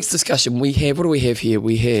 this week's discussion, what do we have here?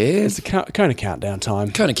 We have... It's the Kona countdown time.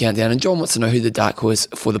 Kona countdown, and John wants to know who the dark horse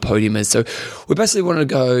for the podium is. So we basically want to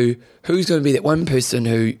go, who's going to be that one person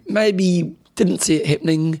who maybe didn't see it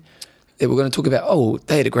happening, that we're going to talk about,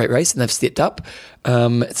 they had a great race and they've stepped up,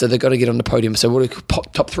 so they've got to get on the podium. So what are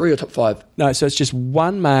top 3 or top 5? No, so it's just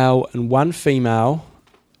one male and one female.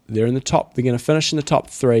 They're in the top. They're going to finish in the top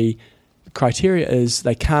 3. Criteria is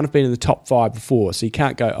they can't have been in the top 5 before, so you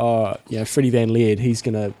can't go, Freddie Van Leerd,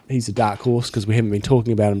 he's a dark horse because we haven't been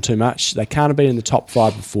talking about him too much. They can't have been in the top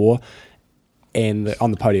 5 before and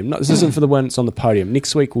on the podium. No, this isn't for the win, it's on the podium.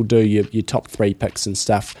 Next week we'll do your top 3 picks and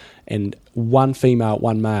stuff, and one female,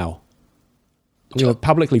 one male. We're going to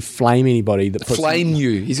publicly flame anybody that puts... Flame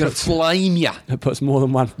you. He's going to flame you. That puts more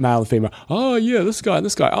than one male and female. Oh, yeah, this guy and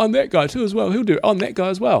this guy. Oh, and that guy too as well. He'll do it on that guy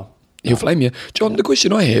as well. He'll flame you. John, the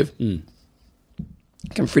question I have...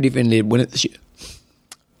 Can Freddie Van Leerd win it this year?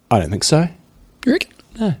 I don't think so. You reckon?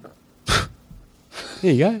 No.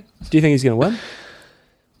 There you go. Do you think he's going to win?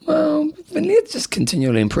 Well, Van Leerd's just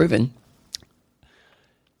continually improving.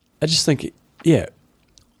 I just think, he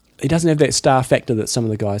doesn't have that star factor that some of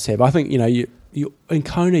the guys have. I think, you in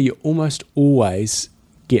Kona, you almost always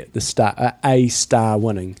get the a star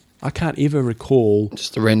winning. I can't ever recall...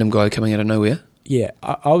 Just a random guy coming out of nowhere? Yeah,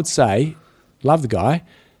 I would say, love the guy.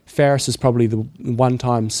 Farris is probably the one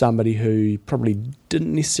time somebody who probably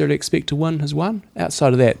didn't necessarily expect to win has won.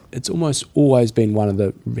 Outside of that, it's almost always been one of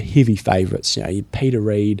the heavy favourites. Your Peter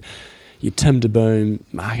Reid, your Tim DeBoom,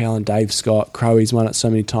 Mark Allen, Dave Scott, Crowe's won it so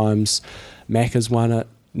many times, Macca's won it,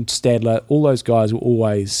 Stadler, all those guys were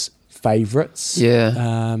always favourites.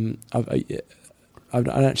 Yeah.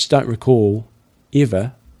 I just don't recall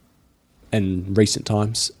ever in recent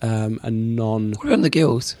times a non... What about the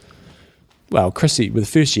girls? Well, Chrissy, with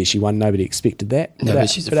the first year she won, nobody expected that. No, but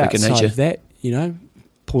she's a freak of nature. Of that,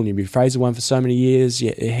 Paul Newby-Fraser won for so many years.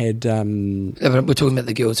 Yeah, it had... We're talking about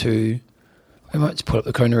the girls who... I might just pull up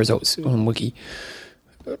the Kona results on Wiki.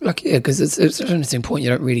 Because it's an interesting point you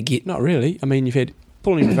don't really get. Not really. I mean, you've had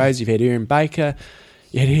Paul Newby-Fraser, you've had Erin Baker,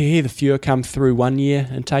 you had Heather Fewer come through one year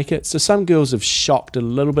and take it. So some girls have shocked a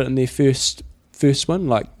little bit in their first one.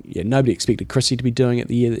 Nobody expected Chrissy to be doing it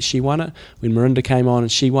the year that she won it. When Mirinda came on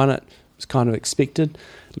and she won it, was kind of expected.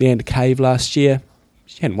 Leander Cave last year,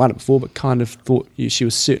 she hadn't won it before, but kind of thought she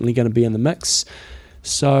was certainly going to be in the mix.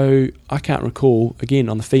 So I can't recall, again,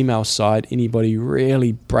 on the female side, anybody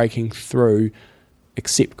really breaking through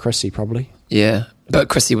except Chrissy, probably. Yeah, but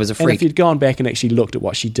Chrissy was a freak. And if you'd gone back and actually looked at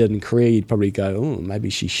what she did in Korea, you'd probably go, maybe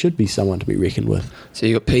she should be someone to be reckoned with. So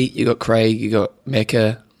you got Pete, you got Craig, you got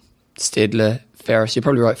Macca, Stadler, Farris. You're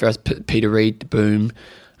probably right, Farris, Peter Reid, Boom,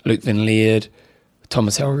 Luke Van Leerd,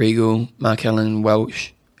 Thomas Howell-Regal, Mark Allen,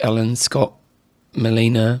 Welsh, Allen, Scott,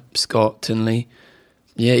 Melina, Scott, Tinley.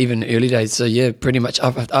 Yeah, even early days. So, yeah, pretty much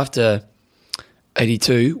after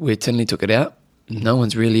 82, where Tinley took it out, no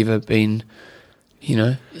one's really ever been,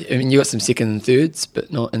 I mean, you got some second and thirds,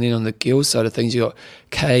 but not. And then on the girls' side of things, you got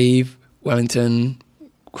Cave, Wellington,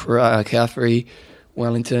 Caffrey,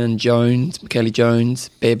 Wellington, Jones, Michaela Jones,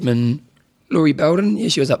 Badman, Laurie Belden. Yeah,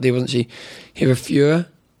 she was up there, wasn't she? Hera Fuhr,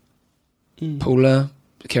 Paula,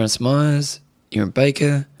 Karen Smyers, Erin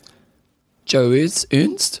Baker, Jo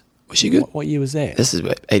Ernst. Was she good? What year was that? This is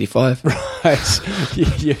 85. Right.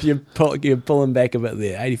 You're pulling back a bit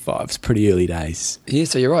there. 85 is pretty early days. Yeah,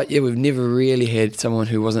 so you're right. Yeah, we've never really had someone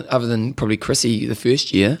who wasn't, other than probably Chrissy the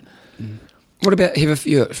first year. What about Hera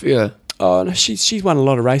Fuhr? Oh, no, she's won a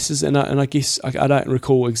lot of races, and I guess I don't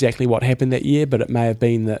recall exactly what happened that year, but it may have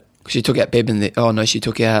been that She took out Badman there. Oh, no, she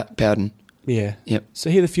took out Bowden. Yeah. Yep. So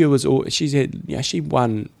Heather Fuhr was she's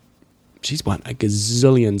won a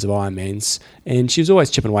gazillions of Ironmans, and she was always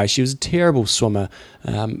chipping away. She was a terrible swimmer,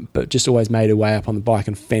 but just always made her way up on the bike,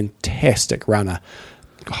 and fantastic runner,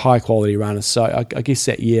 high quality runner. So I guess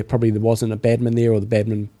that year probably there wasn't a Badman there, or the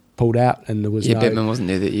Badman pulled out, and there was Badman wasn't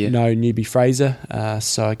there that year. No newbie Fraser.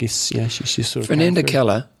 So I guess she sort of Fernanda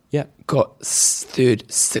Keller. Yeah. Got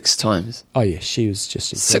third 6 times. Oh yeah, she was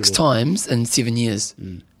just incredible. 6 times in 7 years.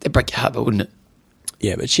 That'd break your heart, but wouldn't it?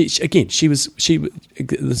 Yeah, but she this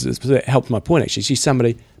helped my point actually. She's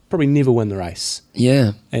somebody probably never win the race.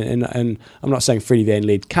 Yeah. And I'm not saying Freddie Van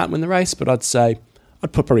Lierde can't win the race, but I'd say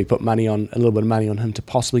probably put a little bit of money on him to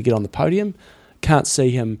possibly get on the podium. Can't see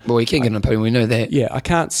him. Well, he can get on the podium. We know that. Yeah, I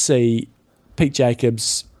can't see Pete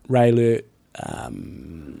Jacobs, Ray Lurt,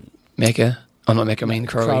 Macca. Oh, not Macca. I mean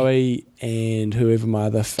Crowe, and whoever my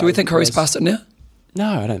other. Do we think Crowe's past it now?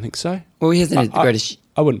 No, I don't think so. Well, he hasn't had the greatest.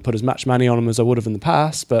 I wouldn't put as much money on him as I would have in the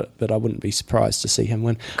past, but I wouldn't be surprised to see him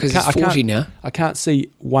win. Because he's 40 now. I can't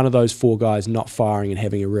see one of those 4 guys not firing and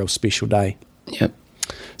having a real special day. Yep.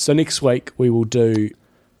 So next week we will do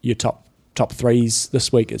your top 3s.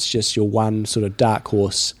 This week it's just your one sort of dark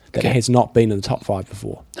horse that has not been in the top 5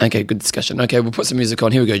 before. Okay, good discussion. Okay, we'll put some music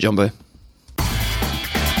on. Here we go, Jumbo.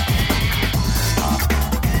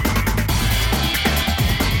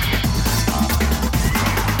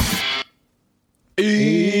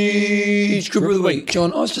 Each group of the week.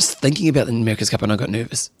 John, I was just thinking about the America's Cup and I got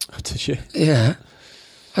nervous. Oh, did you? Yeah.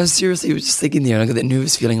 I was seriously just thinking there and I got that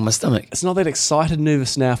nervous feeling in my stomach. It's not that excited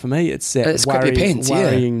nervous now for me. It's that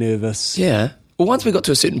worrying nervous. Yeah. Well, once we got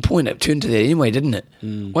to a certain point, it turned to that anyway, didn't it?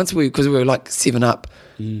 Because we were like 7 up,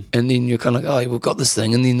 and then you're kind of like, oh, we've got this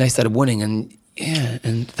thing, and then they started winning, and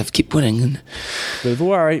they've kept winning. And bit of a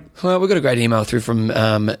worry. Well, we got a great email through from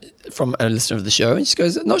a listener of the show, and she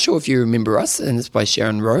goes, not sure if you remember us, and it's by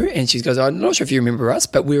Sharon Rowe, and she goes, I'm not sure if you remember us,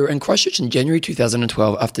 but we were in Christchurch in January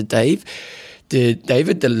 2012 after David,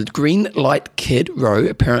 the green light kid Rowe,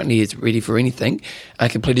 apparently is ready for anything,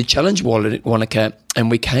 completed Challenge Wanaka, and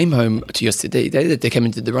we came home to your city. They came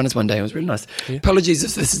into the runners one day. It was really nice. Yeah. Apologies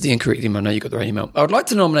if this is the incorrect email. I know you got the right email. I would like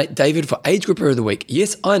to nominate David for Age Grouper of the Week.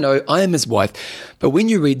 Yes, I know, I am his wife, but when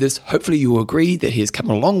you read this, hopefully you will agree that he has come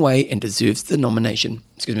a long way and deserves the nomination.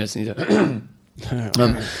 Excuse me, I just need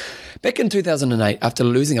to... Back in 2008, after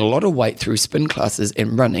losing a lot of weight through spin classes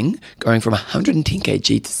and running, going from 110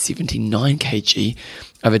 kg to 79 kg,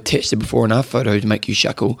 I've attached a before and after photo to make you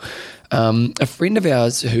chuckle. A friend of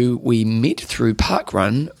ours who we met through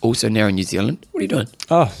Parkrun, also now in New Zealand. What are you doing?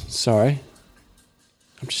 Oh, sorry.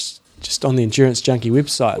 I'm just on the Endurance Junkie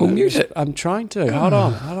website. Well, mute it. I'm trying to. Hold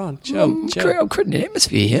on. Chill. I'm creating an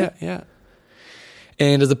atmosphere here. Yeah.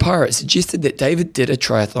 And as a pirate, suggested that David did a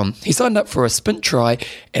triathlon. He signed up for a sprint try,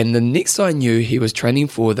 and the next I knew, he was training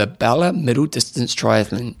for the Bella Middle Distance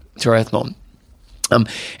Triathlon.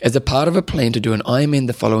 As a part of a plan to do an Ironman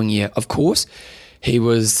the following year. Of course, he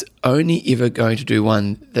was only ever going to do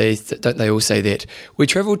one. Don't they all say that? We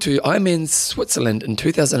travelled to Ironman Switzerland in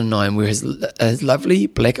 2009, where his lovely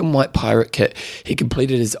black and white pirate kit, he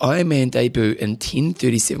completed his Ironman debut in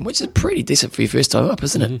 10:37, which is pretty decent for your first time up,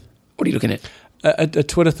 isn't it? What are you looking at? A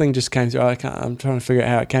Twitter thing just came through. I'm trying to figure out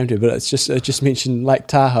how it came to, but it just mentioned Lake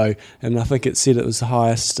Tahoe, and I think it said it was the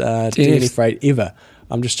highest DNF rate ever.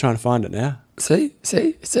 I'm just trying to find it now. See,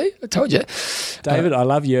 I told you, David. I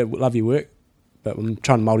love your work, but I'm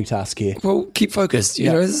trying to multitask here. Well, keep focused.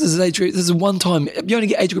 You know, this is one time. You only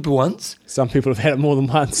get age group once. Some people have had it more than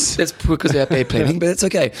once. That's because of our bad planning, but that's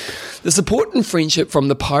okay. The support and friendship from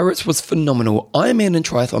the Pirates was phenomenal. Ironman and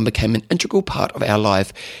triathlon became an integral part of our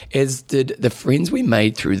life, as did the friends we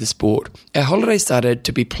made through the sport. Our holiday started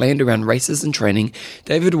to be planned around races and training.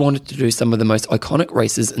 David wanted to do some of the most iconic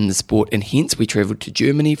races in the sport, and hence we travelled to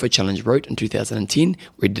Germany for Challenge Roth in 2010.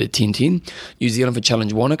 We did a 10:10. New Zealand for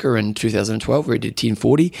Challenge Wanaka in 2012. where he did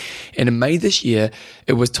 10:40. And in May this year,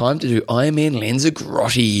 it was time to do Ironman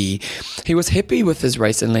Lanzarote. He was happy with his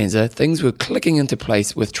race in Lanza. Things were clicking into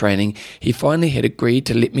place with training. I finally agreed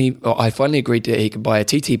that he could buy a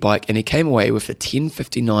TT bike, and he came away with a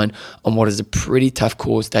 10:59 on what is a pretty tough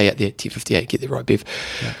course day out there. 10:58, get that right, Bev.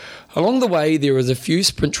 Yeah. Along the way, there was a few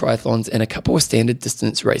sprint triathlons and a couple of standard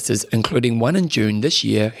distance races, including one in June this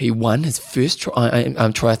year. He won his first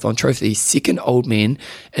triathlon trophy, second old man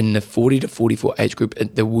in the 40 to 44 age group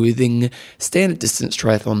at the Worthing Standard Distance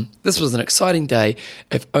Triathlon. This was an exciting day.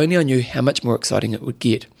 If only I knew how much more exciting it would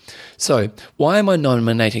get. So, why am I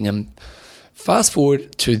nominating him? Fast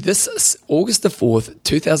forward to this August the 4th,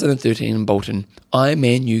 2013 in Bolton,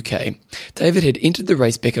 Ironman UK. David had entered the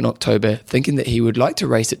race back in October, thinking that he would like to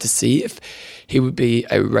race it to see if he would be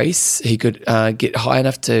a race he could get high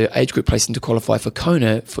enough to age group placing to qualify for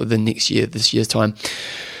Kona for this year's time.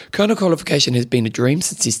 Kona qualification has been a dream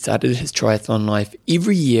since he started his triathlon life.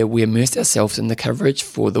 Every year we immersed ourselves in the coverage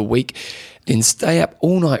for the week, then stay up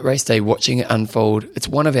all night race day watching it unfold. It's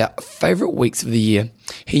one of our favourite weeks of the year.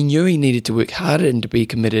 He knew he needed to work harder and to be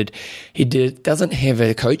committed. He doesn't have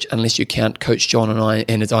a coach unless you count Coach John and I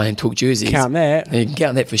and his Iron Talk jerseys. Count that. You can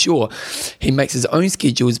count that for sure. He makes his own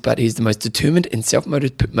schedules, but he's the most determined and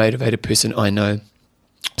self-motivated person I know.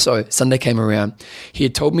 So Sunday came around. He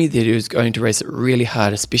had told me that he was going to race it really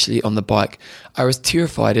hard, especially on the bike. I was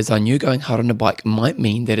terrified as I knew going hard on a bike might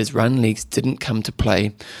mean that his run legs didn't come to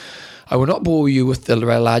play. I will not bore you with the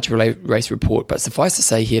large race report, but suffice to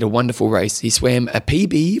say he had a wonderful race. He swam a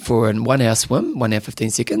PB for a 1 hour swim, 1 hour 15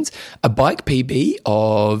 seconds, a bike PB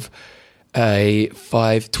of a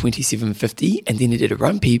 5:27.50, and then he did a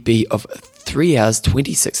run PB of 3 hours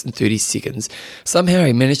 26 and 30 seconds. Somehow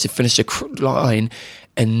he managed to finish a line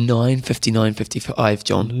in 9:59.55,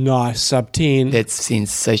 John. Nice, sub 10. That's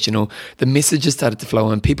sensational. The messages started to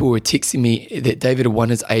flow in. People were texting me that David had won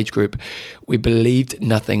his age group. We believed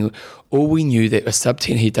nothing. All we knew that a sub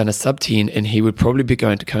 10, he'd done a sub 10 and he would probably be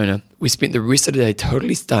going to Kona. We spent the rest of the day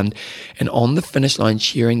totally stunned and on the finish line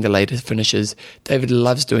cheering the latest finishes. David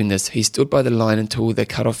loves doing this. He stood by the line until they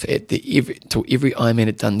cut off until every Ironman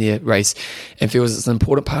had done their race and feels it's an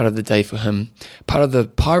important part of the day for him. Part of the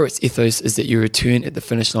Pirates ethos is that you return at the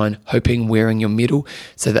finish line hoping wearing your medal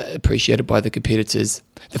so that appreciated by the competitors.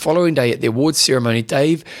 The following day at the awards ceremony,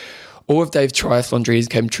 all of Dave's triathlon dreams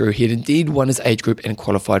came true. He had indeed won his age group and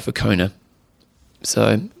qualified for Kona.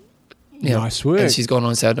 So, yeah. Nice work. And she's gone on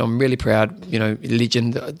and said, I'm really proud,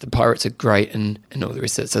 legend, the Pirates are great and all the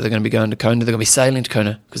rest of it. So they're going to be going to Kona. They're going to be sailing to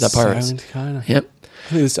Kona because they're Pirates. Sailing to Kona. Yep.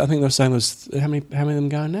 I think they were saying how many of them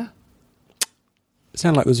going now? It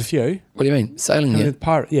sounded like there was a few. What do you mean? Sailing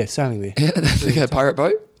there? Sailing there. Yeah, they got a pirate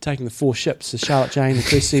boat? Taking the 4 ships, the Charlotte Jane, the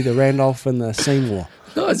Cressy, the Randolph and the Seymour.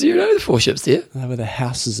 Nice, you know the 4 ships there? They were the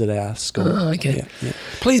houses at our school. Oh, okay. Yeah.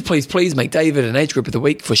 Please make David an age group of the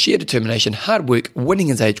week for sheer determination, hard work, winning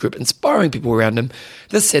his age group, inspiring people around him.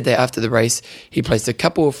 This Saturday after the race, he placed a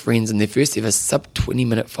couple of friends in their first ever sub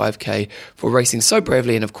 20-minute 5K for racing so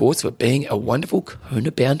bravely and, of course, for being a wonderful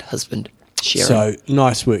Kona-bound husband. Sharon. So,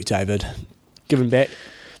 nice work, David. Give him back.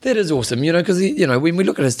 That is awesome, because when we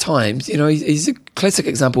look at his times, he's a classic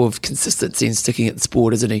example of consistency and sticking at the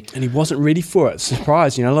sport, isn't he? And he wasn't ready for it.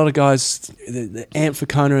 Surprised, a lot of guys, they're amped for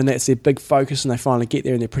Kona and that's their big focus and they finally get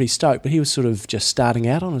there and they're pretty stoked. But he was sort of just starting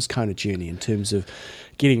out on his Kona journey in terms of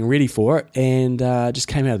getting ready for it and just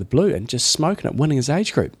came out of the blue and just smoking it, winning his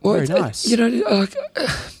age group. Very nice. I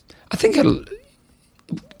think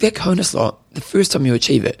that Kona slot, the first time you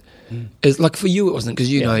achieve it, it's like for you it wasn't because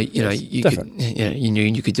you knew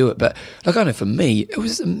you could do it, but like I know for me it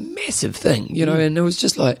was a massive thing, and it was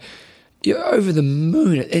just like you're over the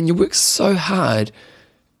moon and you work so hard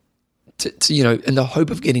to in the hope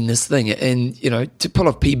of getting this thing and to pull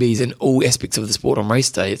off PBs in all aspects of the sport on race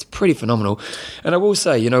day. It's pretty phenomenal. And I will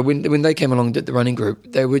say, when they came along and did the running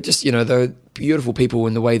group, they were just they were beautiful people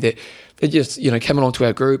in the way that they just came along to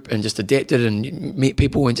our group and just adapted and met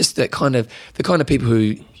people and just the kind of people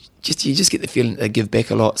who you just get the feeling that they give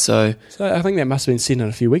back a lot. So I think that must have been sent out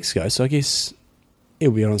a few weeks ago. So I guess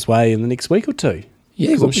he'll be on his way in the next week or two.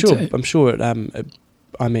 Yeah, I'm sure at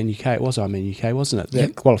Ironman UK, it was Ironman UK, wasn't it?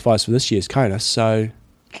 That qualifies for this year's Kona. So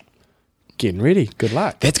getting ready. Good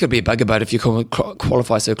luck. That's going to be a bugger about if you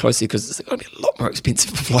qualify so closely because it's going to be a lot more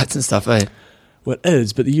expensive for flights and stuff, eh? Well, it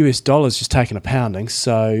is, but the US dollar's just taken a pounding.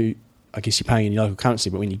 So I guess you're paying in your local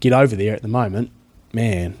currency. But when you get over there at the moment,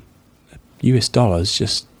 man, US dollar's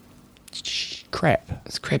just crap.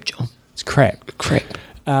 It's crap, John. It's crap. Crap.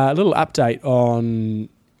 A little update on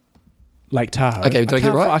Lake Tahoe. Okay, did I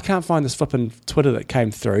get it right? I can't find this flipping Twitter that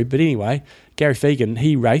came through. But anyway, Gary Fegan,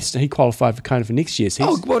 he raced and he qualified for Kona for next year.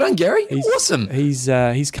 So well done, Gary. Awesome.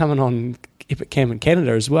 He's coming on Epic Camp in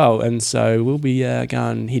Canada as well. And so we'll be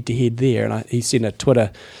going head-to-head there. And he sent a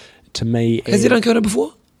Twitter to me. Has he done Kona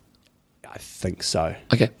before? I think so.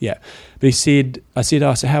 Okay. Yeah. But I said,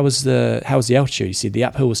 oh, so how was the altitude? He said the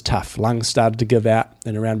uphill was tough. Lungs started to give out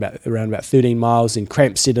in around about 13 miles, and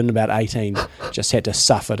cramps set in about 18. Just had to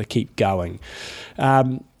suffer to keep going.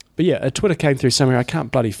 But yeah, a Twitter came through somewhere. I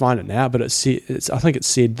can't bloody find it now, but I think it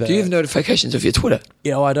said that. Do you have notifications of your Twitter?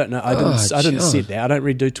 Yeah, well, I don't know. I didn't set that. I don't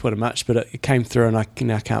really do Twitter much, but it came through, and I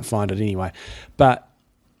now can't find it anyway. But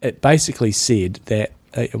it basically said that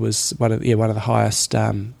it was one of the highest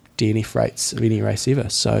DNF rates of any race ever.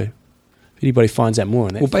 So if anybody finds out more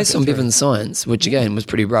on that, well, based on Bevan's science, which again was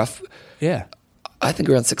pretty rough, yeah, I think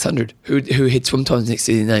around 600 who had swim times next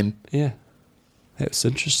to their name. Yeah, that's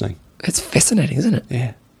interesting. It's fascinating, isn't it?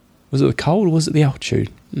 Yeah. Was it the cold or was it the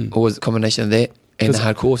altitude? Or was it a combination of that and the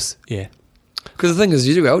hard course? Yeah. Because the thing is,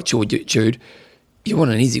 you do altitude, you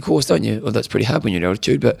want an easy course, don't you? Well, that's pretty hard when you're at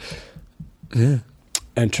altitude, but yeah.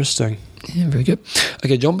 Interesting. Yeah, very good.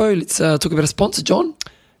 Okay, Jumbo, let's talk about a sponsor, John.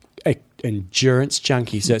 Endurance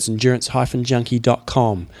Junkie. So it's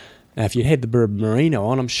endurance-junkie.com. Now, if you had the bit of merino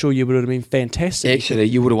on, I'm sure you would have been fantastic. Actually,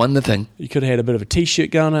 you would have won the thing. You could have had a bit of a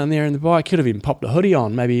T-shirt going on there in the bike. Could have even popped a hoodie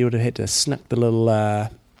on. Maybe you would have had to snuck the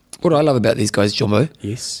little... What I love about these guys, Jumbo,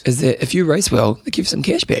 yes, is that if you race well, they give some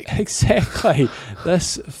cash back. Exactly.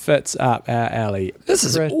 This fits up our alley. This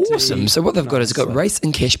is awesome. So what they've got is they've got race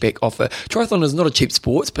and cashback offer. Triathlon is not a cheap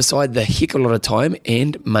sport. Beside the heck of a lot of time,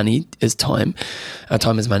 and money is time.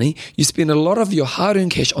 Time is money. You spend a lot of your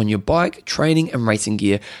hard-earned cash on your bike, training and racing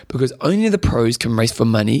gear because only the pros can race for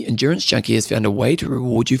money. Endurance Junkie has found a way to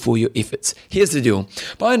reward you for your efforts. Here's the deal.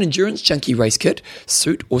 Buy an Endurance Junkie race kit,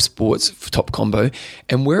 suit or sports top combo,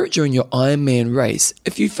 and wear it during your Ironman race.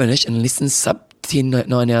 If you finish in less than sub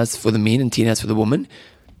 9 hours for the men and 10 hours for the women,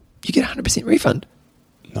 you get a 100% refund.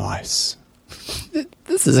 Nice.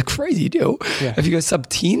 This is a crazy deal. Yeah. If you go sub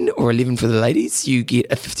 10 or 11 for the ladies, you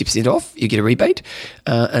get a 50% off. You get a rebate.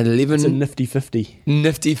 11. It's a nifty 50.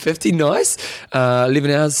 Nifty 50, nice.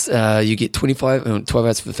 11 hours, you get 12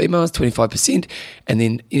 hours for the females, 25%. And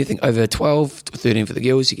then anything over 12 or 13 for the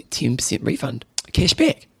girls, you get 10% refund. Cash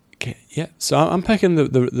back. Okay, yeah. So I'm picking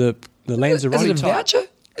the Lanzarote Is it a type. voucher?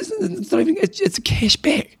 It's not even. It's a cash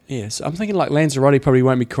back. Yes, I'm thinking like Lanzarote probably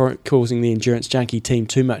won't be causing the Endurance Junkie team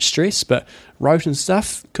too much stress, but Rote and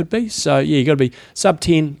stuff could be. So yeah, you got to be sub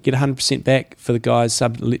 10, get 100% back for the guys.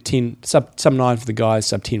 Sub 10, sub 9 for the guys,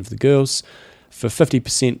 sub 10 for the girls. For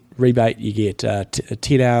 50% rebate, you get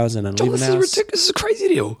 10 hours and 11 hours. This is ridiculous. This is a crazy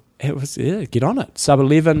deal. Get on it. Sub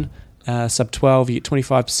 11, sub 12, you get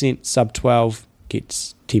 25%. Sub 12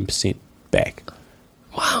 gets 10% back.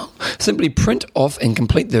 Wow. Simply print off and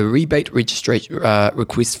complete the rebate registration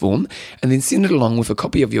request form and then send it along with a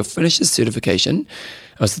copy of your finisher's certificate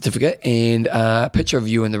and a picture of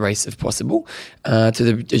you in the race if possible to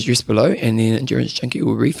the address below, and then Endurance Junkie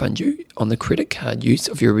will refund you on the credit card use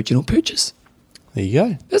of your original purchase. There you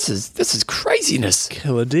go. This is craziness.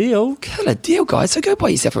 Killer deal. Killer deal, guys. So go buy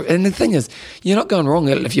yourself. And the thing is, you're not going wrong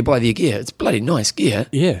if you buy their gear. It's bloody nice gear.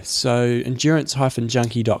 Yeah. So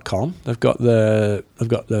endurance-junkie.com. They've got the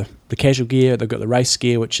casual gear. They've got the race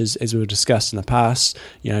gear, which is, as we've discussed in the past,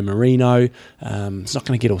 merino. It's not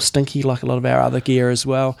going to get all stinky like a lot of our other gear as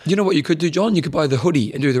well. You know what you could do, John? You could buy the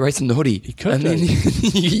hoodie and do the race in the hoodie. You could. And then you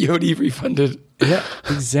get your hoodie refunded. Yeah,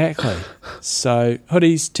 exactly. So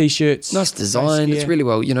hoodies, T-shirts. Nice design. It's really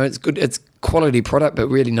well, it's good. It's quality product, but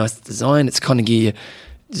really nice design. It's kind of gear.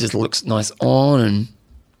 It just looks nice on. And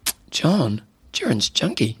John, Endurance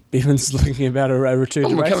Junkie. Bevan's looking about a return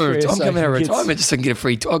to race career. I'm coming out of retirement just so I can get a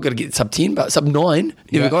free. I've got to get sub 10, but sub 9.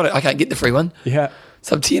 Never got it. I can't get the free one. Yeah.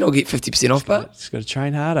 Sub 10, I'll get 50% off, but just got to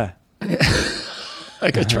train harder. I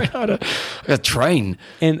got to train harder. I got to train.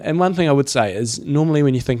 And one thing I would say is normally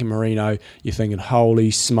when you think of merino, you're thinking, holy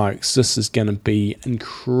smokes, this is going to be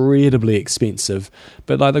incredibly expensive.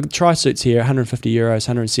 But like the tri-suits here, €150,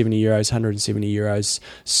 €170.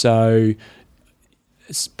 So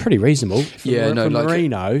it's pretty reasonable.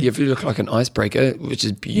 Merino. If you look like an icebreaker, which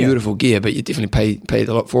is beautiful gear, but you definitely pay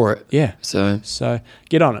a lot for it. Yeah. So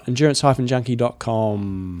get on it.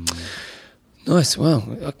 Endurance-junkie.com. Nice. Wow.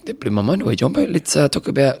 That blew my mind away, John. But let's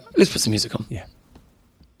put some music on. Yeah.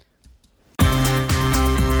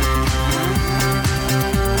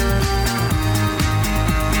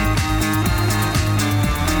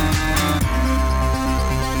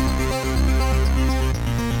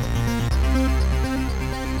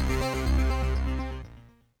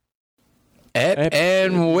 App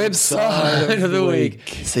and website of the week.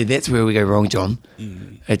 See, that's where we go wrong, John.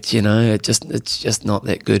 It's just not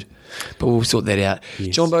that good. But we'll sort that out.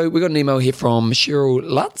 Yes. Jumbo, we got an email here from Cheryl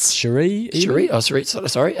Lutz. Cherie,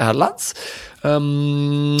 Lutz.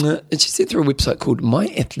 And she said through a website called My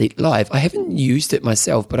Athlete Live. I haven't used it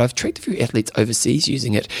myself, but I've tracked a few athletes overseas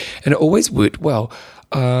using it, and it always worked well.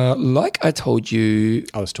 Like I told you...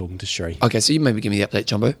 I was talking to Cherie. Okay, so you maybe give me the update,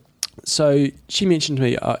 Jumbo. So she mentioned to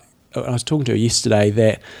me, I was talking to her yesterday,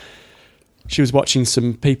 that she was watching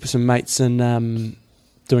some mates in...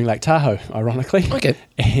 doing Lake Tahoe, ironically. Okay.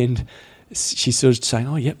 And she's sort of saying,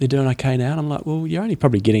 oh, yep, they're doing okay now. And I'm like, well, you're only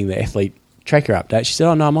probably getting the athlete tracker update. She said,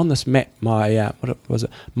 oh, no, I'm on this map,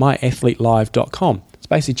 myathletelive.com. It's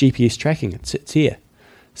basically GPS tracking. It's here.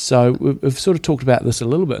 So we've sort of talked about this a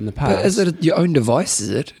little bit in the past. But is it your own device, is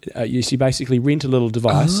it? You basically rent a little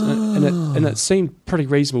device, and it seemed pretty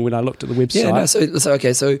reasonable when I looked at the website. Yeah, no,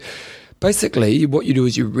 so basically, what you do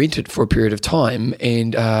is you rent it for a period of time,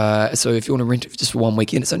 and so if you want to rent it just for 1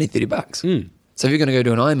 weekend, it's only $30. So if you're going to go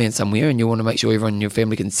to an Ironman somewhere and you want to make sure everyone in your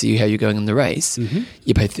family can see how you're going in the race,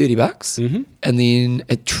 you pay $30, and then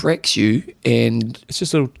it tracks you, and it's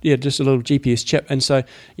just a little GPS chip, and so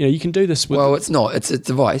you can do this with. Well, it's not. It's a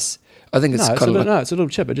device. I think it's it's a little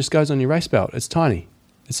chip. It just goes on your race belt. It's tiny.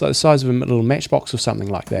 It's like the size of a little matchbox or something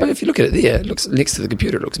like that. But if you look at it there, it looks next to the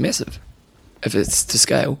computer. It looks massive. If it's to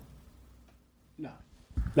scale.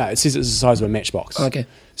 No, it says it's the size of a matchbox. Oh, okay.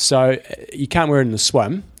 So you can't wear it in the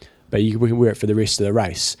swim, but you can wear it for the rest of the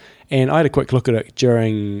race. And I had a quick look at it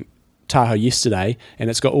during Tahoe yesterday, and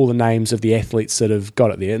it's got all the names of the athletes that have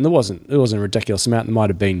got it there. And it wasn't a ridiculous amount. There might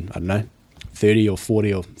have been, 30 or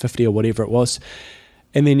 40 or 50 or whatever it was.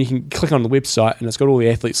 And then you can click on the website, and it's got all the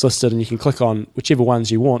athletes listed, and you can click on whichever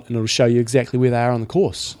ones you want, and it'll show you exactly where they are on the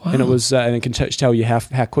course. Wow. And it can tell you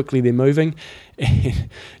how quickly they're moving. And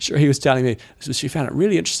he was telling me she found it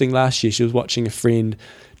really interesting last year. She was watching a friend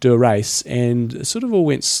do a race, and it sort of all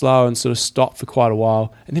went slow and sort of stopped for quite a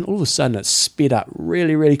while, and then all of a sudden it sped up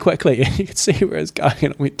really, really quickly, and you could see where it was going,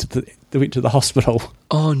 and it went to the hospital.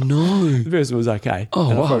 Oh no! The person was okay.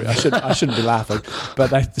 Oh wow! I shouldn't be laughing,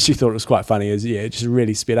 but she thought it was quite funny. It just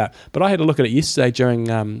really sped up. But I had a look at it yesterday during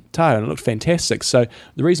Tahoe, and it looked fantastic. So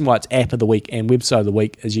the reason why it's app of the week and website of the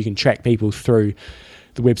week is you can track people through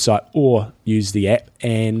the website or use the app,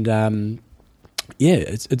 and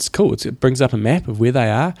it's cool. It brings up a map of where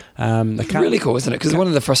they are. It's really cool, isn't it? Because one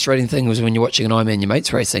of the frustrating things when you're watching an Ironman, your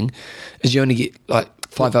mates racing, is you only get like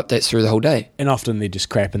 5 updates through the whole day. And often they're just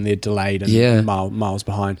crap and they're delayed and miles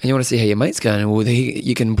behind. And you want to see how your mate's going. Well,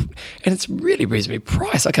 you can, and it's really reasonably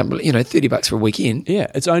priced. I can't believe, $30 for a weekend.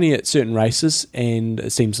 Yeah, it's only at certain races, and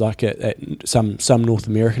it seems like at some North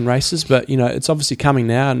American races, but it's obviously coming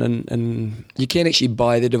now, and you can actually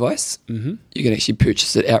buy the device. Mm-hmm. You can actually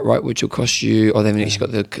purchase it outright, which will cost you. They haven't actually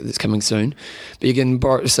got it's coming soon, but you can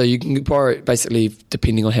borrow. So you can borrow it basically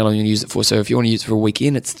depending on how long you use it for. So if you want to use it for a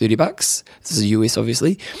weekend, it's $30. This is US,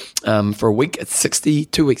 obviously. For a week, it's $60.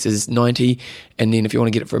 2 weeks is $90, and then if you want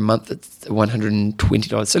to get it for a month, it's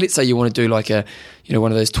 $120. So let's say you want to do like a,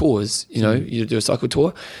 one of those tours. You do a cycle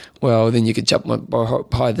tour. Well, then you could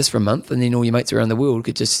hire this for a month, and then all your mates around the world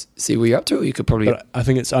could just see where you're up to. Or you could probably. But I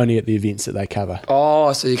think it's only at the events that they cover.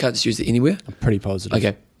 Oh, so you can't just use it anywhere? I'm pretty positive.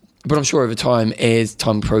 Okay, but I'm sure over time, as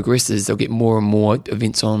time progresses, they'll get more and more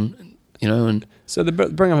events on. And so they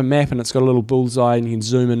bring up a map, and it's got a little bullseye, and you can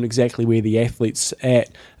zoom in exactly where the athlete's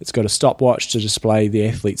at. It's got a stopwatch to display the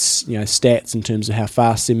athlete's stats in terms of how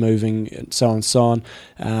fast they're moving, and so on and so on.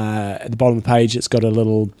 At the bottom of the page, it's got a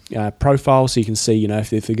little profile, so you can see if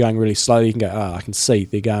they're going really slowly, you can go, I can see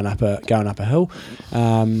they're going up a hill.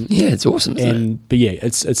 It's awesome. But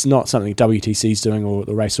it's not something WTC's doing or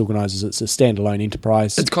the race organisers. It's a standalone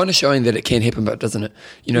enterprise. It's kind of showing that it can happen, but doesn't it?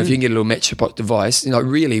 If you can get a little match device,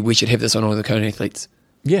 really, we should have this on all the Kona athletes.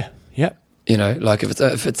 Yeah. Like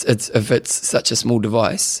if it's such a small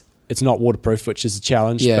device, it's not waterproof, which is a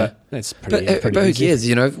challenge. Yeah, but that's pretty. But who cares?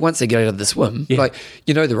 Once they get out of the swim,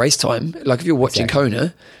 the race time. Like if you're watching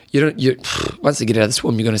Kona, once they get out of the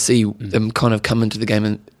swim, you're going to see them kind of come into the game,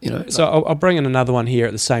 and So I'll bring in another one here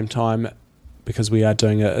at the same time because we are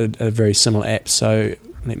doing a very similar app. So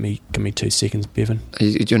give me 2 seconds, Bevan. Are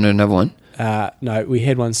you doing another one? No, we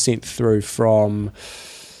had one sent through from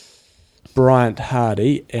Bryant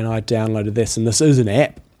Hardy, and I downloaded this, and this is an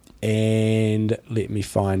app, and let me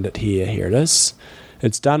find it here. Here it is.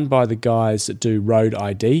 It's done by the guys that do Road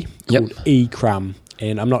ID called eCrum,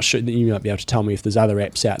 and I'm not sure that you might be able to tell me if there's other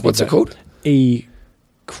apps out there. What's it called? eCrum.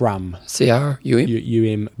 CRUM?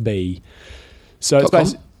 UMB. So it's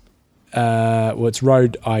basically, it's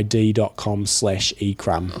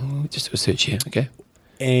roadid.com/eCrum. Oh, just do a search here, okay.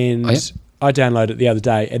 And I downloaded it the other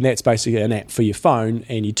day, and that's basically an app for your phone,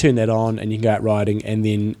 and you turn that on, and you can go out riding, and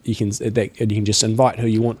then you can just invite who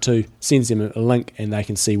you want to, sends them a link, and they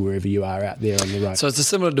can see wherever you are out there on the road. So it's a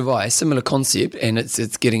similar device, similar concept, and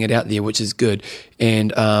it's getting it out there, which is good.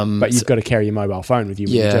 And but you've got to carry your mobile phone with you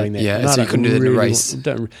when you're doing that. Yeah, so you couldn't do that in a race.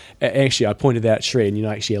 Actually, I pointed out Shred, you're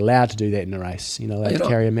not actually allowed to do that in a race. You're not allowed to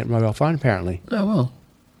carry a mobile phone, apparently. Oh, well.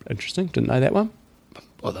 Interesting. Didn't know that one.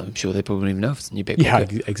 Well, I'm sure they probably don't even know if it's in your back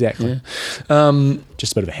pocket. Yeah, exactly. Yeah.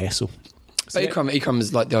 Just a bit of a hassle. But e-crumb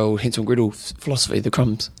is like the old Hansel and Gretel philosophy, the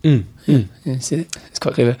crumbs. Yeah, see that? It's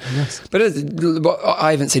quite clever. Nice. But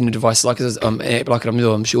I haven't seen a device like it.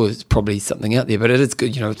 I'm sure there's probably something out there, but it is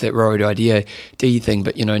good, with that road idea, thing.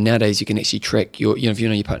 But, nowadays you can actually track if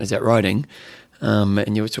your partner's out riding,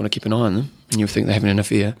 and you just want to keep an eye on them, and you think they're having an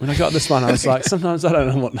affair. When I got this one, I was like, sometimes I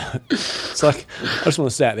don't know what. It's like, I just want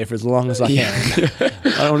to stay out there for as long as I can.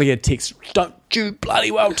 I don't want to get a text, don't you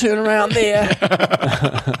bloody well turn around there.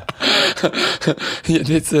 Yeah,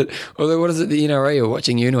 that's it. Although, what is it, the NRA are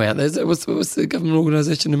watching you out there? What's the government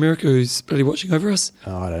organisation in America who's bloody watching over us?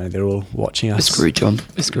 Oh, I don't know, they're all watching us. We're screwed, John.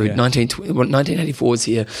 We're screwed. Yeah. 1984 is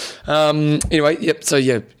here. Anyway, yep, so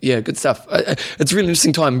good stuff. It's a really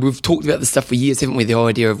interesting time. We've talked about this stuff for years, haven't we? The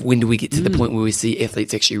idea of when do we get to the point where we see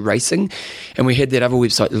athletes actually racing. And we had that other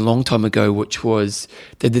website a long time ago, which was,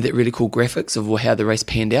 they did that really cool graphics of how the race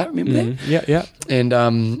panned out, remember that? Yeah. And,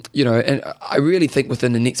 and I really think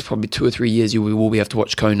within the next probably 2 or 3 years, we will be able to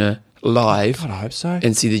watch Kona live. God, I hope so.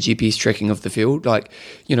 And see the GPS tracking of the field. Like,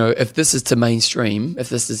 if this is to mainstream, if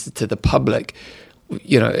this is to the public,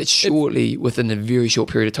 it's surely within a very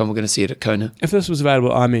short period of time we're going to see it at Kona. If this was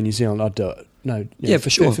available at Ironman New Zealand, I'd do it. No,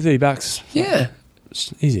 for sure. For $30. Yeah.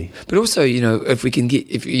 It's easy. But also, if we can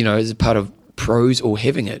get, as a part of pros or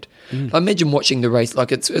having it, I imagine watching the race,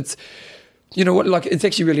 like it's it's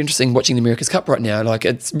actually really interesting watching the America's Cup right now. Like,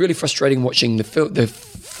 it's really frustrating watching the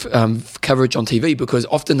coverage on TV, because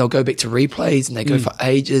often they'll go back to replays and they go for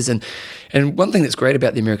ages. And one thing that's great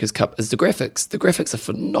about the America's Cup is the graphics. The graphics are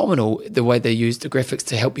phenomenal, the way they use the graphics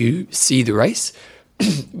to help you see the race.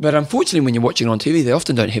 But unfortunately, when you're watching it on TV, they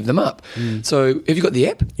often don't have them up. So have you got the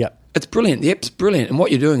app? Yeah. It's brilliant. The app's brilliant. And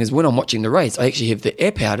what you're doing is, when I'm watching the race, I actually have the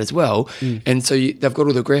app out as well. And so they've got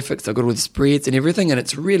all the graphics, they've got all the spreads and everything. And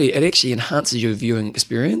it actually enhances your viewing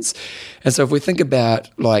experience. And so if we think about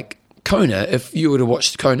like Kona, if you were to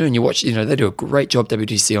watch Kona and you watch, they do a great job,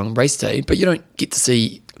 WTC, on race day, but you don't get to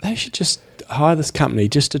see. They should just hire this company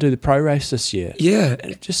just to do the pro race this year. Yeah.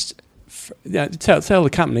 Just tell the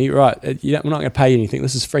company, right, we're not going to pay you anything.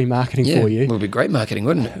 This is free marketing for you. It would be great marketing,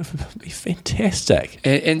 wouldn't it? It would be fantastic.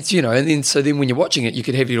 And then when you're watching it, you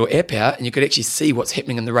could have your app out and you could actually see what's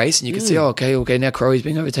happening in the race, and you could see, okay, now Crowley's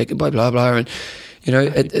being overtaken by blah, blah, and,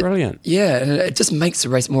 brilliant. And it just makes the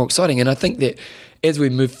race more exciting. And I think that as we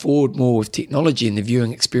move forward more with technology and the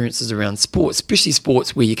viewing experiences around sports, especially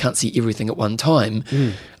sports where you can't see everything at one time,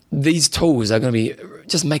 these tools are going to be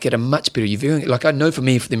just make it a much better viewing. Like, I know for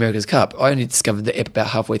me, for the America's Cup, I only discovered the app about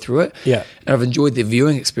halfway through it. Yeah. And I've enjoyed the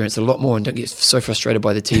viewing experience a lot more and don't get so frustrated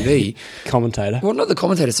by the TV. Commentator. Well, not the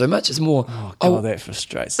commentator so much. It's more... Oh, God, that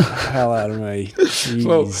frustrates the hell out of me.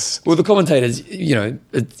 Jeez. Well, the commentators,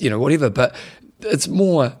 whatever, but... It's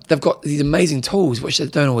more, they've got these amazing tools which they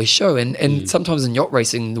don't always show, and sometimes in yacht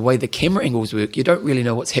racing, the way the camera angles work, you don't really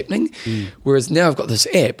know what's happening. Whereas now I've got this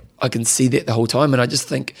app, I can see that the whole time, and I just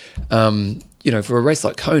think, for a race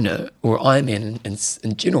like Kona or Ironman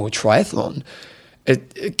in general, triathlon,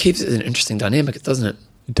 it keeps it an interesting dynamic, doesn't it?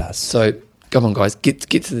 It does. So come on, guys, get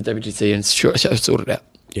to the WTC and sort it out.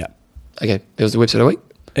 Yeah. Okay, that was the website of the week.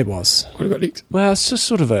 It was. What have we got next? Well, it's just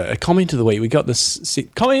sort of a comment of the week. We got this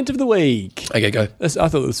comment of the week. Okay, go. I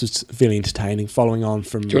thought this was fairly entertaining, following on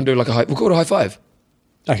from... Do you want to do like we'll call it a high five?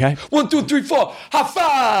 Okay. 1, 2, 3, 4, high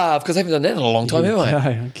five! Because I haven't done that in a long time, have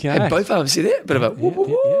I? Okay. And both arms, see that? Bit of a whoop, whoop,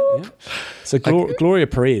 whoop. Yeah. So Gloria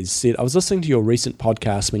Perez said, I was listening to your recent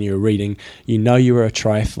podcast when you were reading, you were a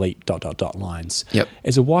triathlete, ... lines. Yep.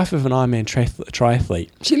 As a wife of an Ironman triathlete...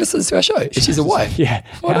 She listens to our show. She's a wife. Yeah.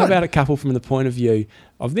 How about a couple from the point of view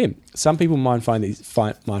of them? Some people might find these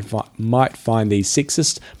sexist,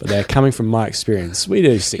 but they're coming from my experience. We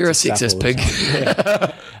do sexist. You're a sexist pig.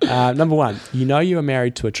 Number one, you are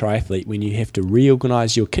married to a triathlete when you have to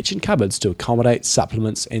reorganise your kitchen cupboards to accommodate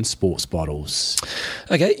supplements and sports bottles.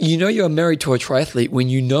 Okay, you are married to a triathlete when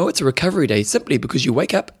you know it's a recovery day simply because you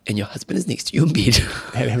wake up and your husband is next to you in bed.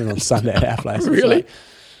 That happened on Sunday at our place. Really?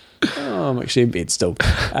 Oh, I'm actually in bed still.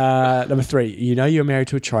 Number 3, you know you're married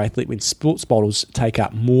to a triathlete when sports bottles take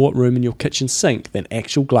up more room in your kitchen sink than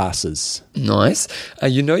actual glasses. Nice.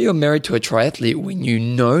 You know you're married to a triathlete when you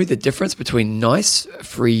know the difference between nice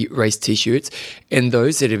free race t-shirts and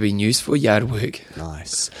those that have been used for yard work.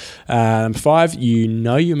 Nice. Number 5, you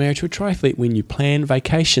know you're married to a triathlete when you plan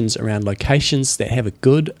vacations around locations that have a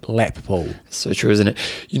good lap pool. So true, isn't it?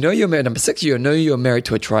 You know you're married. Number 6, you know you're married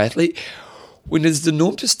to a triathlete when it's the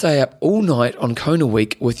norm to stay up all night on Kona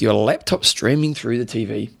Week with your laptop streaming through the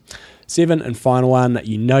TV. 7 and final one,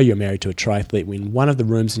 you know you're married to a triathlete when one of the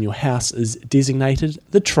rooms in your house is designated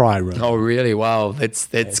the tri room. Oh, really? Wow. That's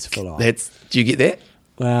full on. do you get that?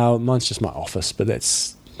 Well, mine's just my office, but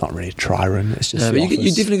that's not really a tri room. It's just No, the but you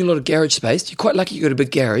office. definitely get a lot of garage space. You're quite lucky you got a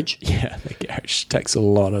big garage. Yeah, the garage takes a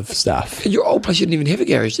lot of stuff. Your old place, you didn't even have a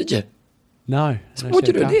garage, did you? No. What'd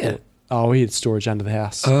you do there? Oh, we had storage under the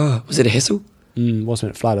house. Oh, was it a hassle? Was when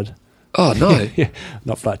it flooded. Oh, no. Yeah,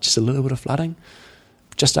 not flood, just a little bit of flooding.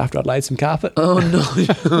 Just after I'd laid some carpet. Oh,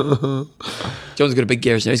 no. John's got a big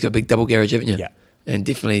garage now. He's got a big double garage, haven't you? Yeah. And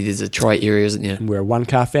definitely there's a tri area, isn't there? And we're a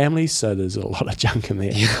one-car family, so there's a lot of junk in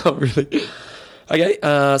there. Yeah, really. Okay,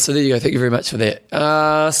 so there you go. Thank you very much for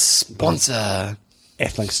that. Sponsor.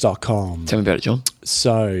 Athlinks.com. Tell me about it, John.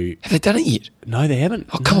 So, Have they done it yet? no, they haven't.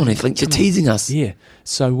 Oh, come on, Athlinks. You're teasing us. Yeah.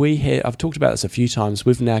 So I've talked about this a few times.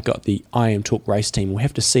 We've now got the I Am Talk race team. We'll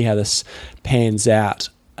have to see how this pans out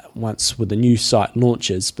once with the new site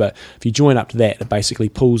launches. But if you join up to that, it basically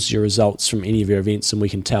pulls your results from any of your events and we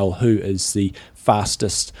can tell who is the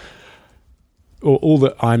fastest, or all the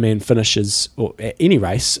Ironman finishes, or at any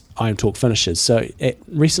race, I Am Talk finishes. So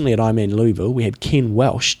recently at Ironman Louisville, we had Ken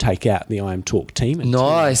Welsh take out the I Am Talk team. In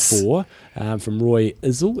Nice. 2004, from Roy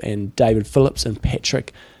Izzle and David Phillips and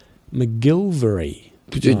Patrick McGilvery.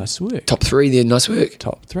 Nice work. Top 3 there. Nice work.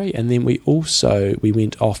 Top 3. And then we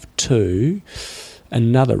went off to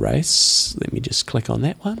another race. Let me just click on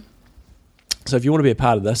that one. So if you want to be a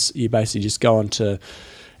part of this, you basically just go on to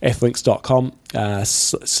athlinks.com,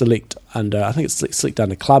 select under, I think it's select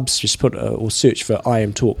under clubs, just put or search for I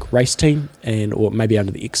Am Talk race team, or maybe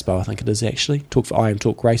under the expo, I think it is actually. Talk for I Am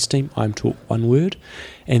Talk race team, I Am Talk one word,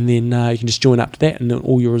 and then you can just join up to that, and then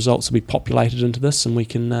all your results will be populated into this, and we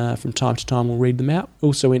can from time to time we'll read them out.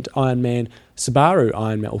 Also went to Ironman Subaru,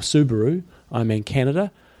 Ironman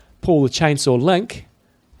Canada, Paul the Chainsaw Link.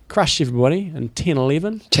 Crushed everybody in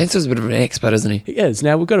 10-11. Chancel's a bit of an expert, isn't he? He is.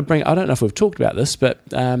 Now, we've got to bring... I don't know if we've talked about this, but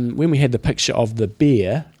when we had the picture of the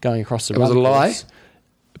bear going across the was a lie?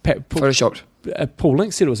 Photoshopped. Paul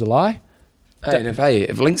Link said it was a lie. Hey,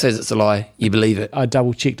 if Link says it's a lie, you believe it. I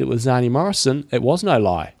double-checked it with Zani Morrison. It was no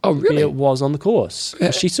lie. Oh, really? The bear was on the course.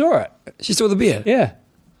 Yeah. She saw it. She saw the bear? Yeah.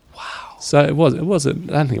 Wow. So it was. I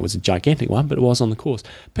don't think it was a gigantic one, but it was on the course.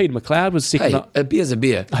 Peter McLeod was second. Hey, a bear's a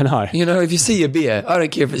bear. I know. You know, if you see a bear, I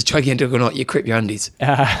don't care if it's gigantic or not, you crep your undies.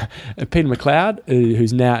 Peter McLeod,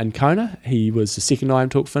 who's now in Kona, he was the second I Am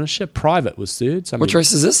Talk finisher. Private was third. Which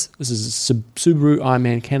race is this? This is Subaru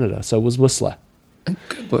Ironman Canada, so it was Whistler.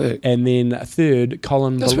 Good work. And then third,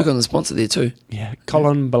 Colin... Let's work on the sponsor there too. Yeah,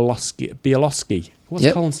 Colin Bielowski. What's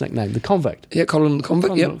Colin's nickname? The Convict. Yeah, Colin the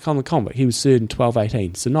Convict, Colin the Convict. He was third in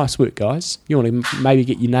 12:18. So nice work, guys. You want to maybe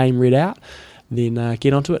get your name read out, then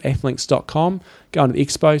get onto it, athlinks.com. Go onto the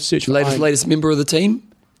expo, search for... Latest member of the team,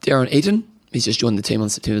 Darren Eaton. He's just joined the team on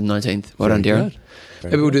September the 19th. Well done, Darren.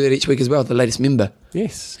 Maybe we'll do that each week as well, the latest member.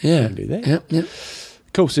 Yes. Yeah. We can do that. Yeah.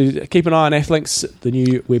 Cool. So keep an eye on Athlinks. The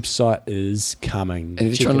new website is coming. And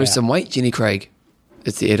if you're trying to lose some weight, Jenny Craig.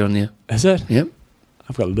 It's the ad on there. Is it? Yep.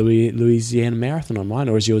 I've got Louisiana Marathon on mine,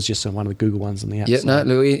 or is yours just one of the Google ones on the outside? Yeah,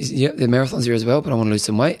 no, the marathon's there as well, but I want to lose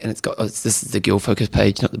some weight, and this is the girl focus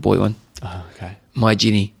page, not the boy one. Oh, okay. My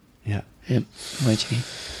Jenny. Yeah. Yep, my Jenny.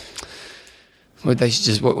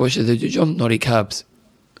 What should they do, John? Not eat carbs.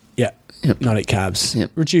 Yeah. Yep. Not eat carbs.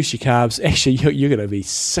 Yep. Reduce your carbs. Actually, you're going to be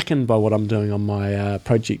sickened by what I'm doing on my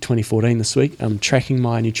Project 2014 this week. I'm tracking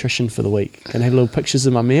my nutrition for the week. Going to have little pictures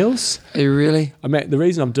of my meals. Are you really? The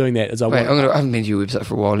reason I'm doing that is I haven't been to your website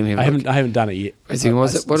for a while. Let me I haven't done it yet. What is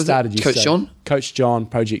it? Coach John? Coach John,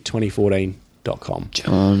 Project2014.com.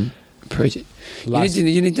 John, Project.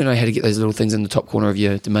 You need to know how to get those little things in the top corner of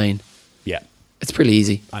your domain. Yeah. It's pretty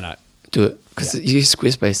easy. I know. Do it. Because you use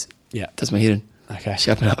Squarespace. Yeah. Does my head in. Okay.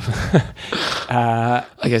 Sharpen up.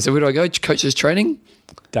 Okay, so where do I go? Coach's training?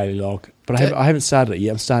 Daily log. But I haven't started it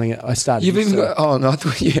yet. I started. You've even got... Oh, no, I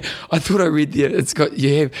thought I read there. It's got...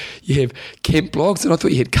 You have camp blogs, and I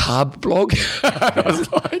thought you had carb blog. I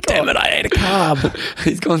was like... Damn it, I ate a carb.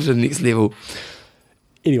 He's gone to the next level.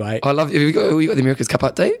 Anyway, I love. Have you got the America's Cup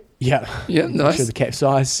update? Yeah, Nice. Sure, the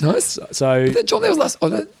capsize. Nice. So John, that was last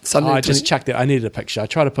Sunday. I just chucked it. I needed a picture. I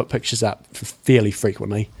try to put pictures up fairly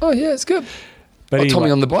frequently. Oh yeah, it's good. But anyway,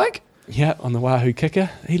 Tommy on the bike. Yeah, on the Wahoo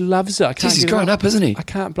kicker. He loves it. He's growing up, isn't he? I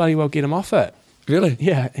can't bloody well get him off it. Really?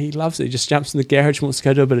 Yeah, he loves it. He just jumps in the garage, wants to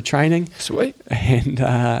go do a bit of training. Sweet. And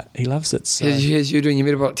he loves it. So. Here's you doing your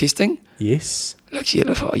metabolic testing. Yes. Look, you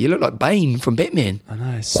look like Bane from Batman. I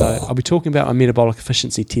know. So I'll be talking about my metabolic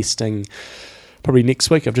efficiency testing probably next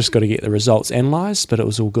week. I've just got to get the results analysed, but it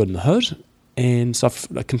was all good in the hood. And so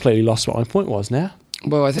I've completely lost what my point was now.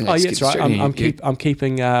 Well, I think that's right. I'm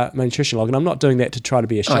keeping my nutrition log, and I'm not doing that to try to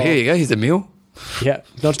be a show. Oh, here you go. Here's a meal. Yeah.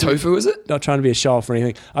 Not tofu, is it? Not trying to be a show off or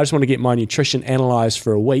anything. I just want to get my nutrition analysed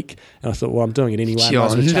for a week. And I thought, well, I'm doing it anyway. I might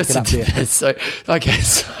as well chuck it up there. So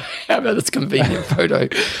how about this convenient photo?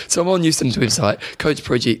 So I'm on Houston's website, Coach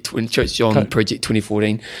John Project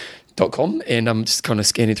 2014.com, and I'm just kind of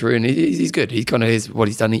scanning through, and he's good. He kind of has what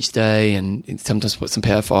he's done each day, and he sometimes puts some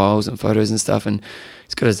power files and photos and stuff, and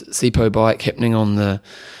he's got his CPO bike happening on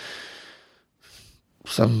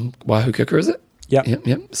some Wahoo kicker, is it?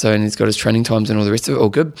 Yep. So, and he's got his training times and all the rest of it, all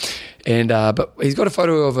good. And but he's got a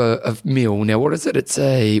photo of a meal. Now, what is it? It's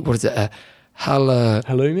a halloumi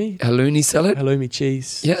salad. Halloumi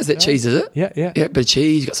cheese. Yeah, is that cheese? Is it? Yeah. Yeah, bit of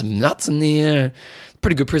cheese. Got some nuts in there.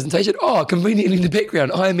 Pretty good presentation. Oh, conveniently in the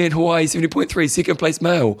background, Ironman Hawaii 70.3 second place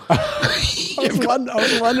male. I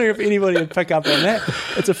was wondering if anybody would pick up on that.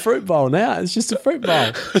 It's a fruit bowl now. It's just a fruit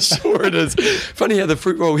bowl. Sure it is. Funny how the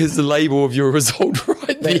fruit bowl has the label of your result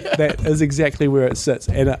right there. That is exactly where it sits.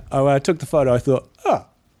 And when I took the photo, I thought,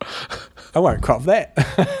 I won't crop that.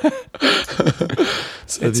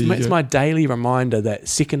 So it's my daily reminder that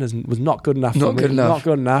second was not good enough. Not good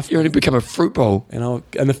enough. You only become a fruit bowl. And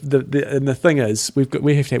the thing is, we've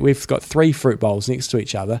got 3 fruit bowls next to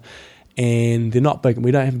each other, and they're not big.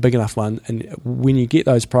 We don't have a big enough one. And when you get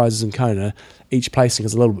those prizes in Kona, each placing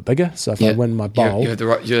is a little bit bigger. So if I win my bowl,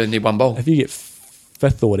 you need one bowl. If you get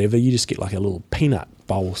 5th or whatever, you just get like a little peanut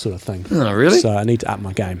bowl sort of thing. Oh, really? So I need to up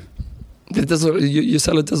my game. Your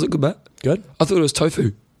salad does look good, mate. Good. I thought it was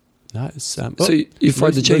tofu. No, it's so you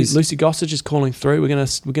fried the cheese. Lucy Gossage is calling through. We're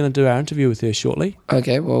gonna do our interview with her shortly.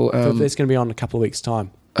 Okay, well, that's going to be on in a couple of weeks' time.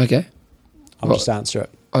 Okay, I'll just answer it.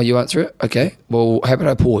 Oh, you answer it. Okay. Well, how about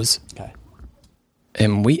I pause? Okay.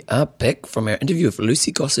 And we are back from our interview with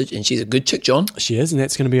Lucy Gossage, and she's a good chick, John. She is, and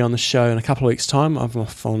that's going to be on the show in a couple of weeks' time. I'm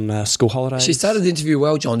off on school holidays. She started the interview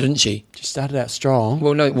well, John, didn't she? She started out strong.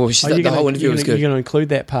 She started the whole interview was good. You're going to include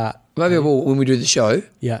that part. Maybe when we do the show.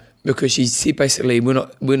 Yeah. Because she said basically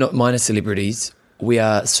we're not minor celebrities. We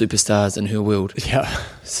are superstars in her world. Yeah.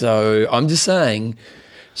 So I'm just saying,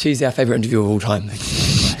 she's our favourite interviewer of all time.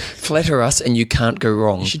 Flatter us and you can't go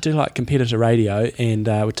wrong. You should do like competitor radio and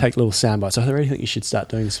we'd take little sound bites. I really think you should start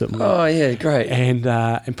doing this a bit more. Oh yeah, great. And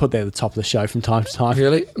put that at the top of the show from time to time.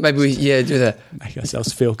 Really? Maybe we do that. Make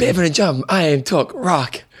ourselves feel good. Bevan and Jump, I am talk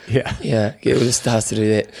rock. Yeah. Yeah, get all the stars to do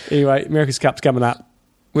that. Anyway, America's Cup's coming up.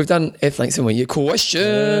 We've done F-Links, haven't we? Your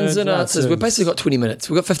questions and answers. We've basically got 20 minutes.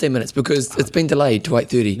 We've got 15 minutes because it's been delayed to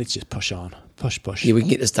 8:30. Let's just push on. Push. Yeah, we can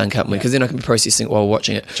get this done, can't we? Because then I can be processing it while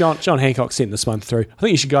watching it. John Hancock sent this one through. I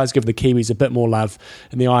think you should guys give the Kiwis a bit more love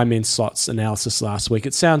in the Ironman slots analysis last week.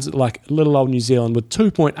 It sounds like little old New Zealand with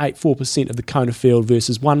 2.84% of the Kona field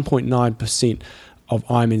versus 1.9% of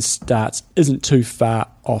Ironman starts isn't too far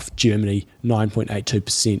off Germany,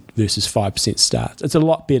 9.82% versus 5% starts. It's a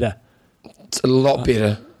lot better. It's a lot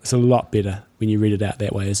better. It's a lot better when you read it out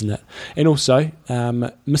that way, isn't it? And also,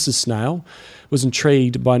 Mrs. Snail was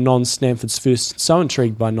intrigued by non-Stanford's first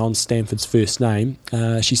name.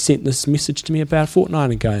 She sent this message to me about a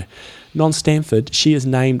fortnight ago. Non-Stanford, she is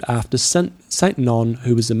named after Saint Non,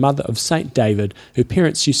 who was the mother of Saint David. Her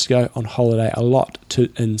parents used to go on holiday a lot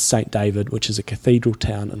in Saint David, which is a cathedral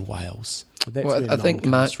town in Wales. I think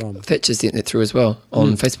Mark Thatcher sent that through as well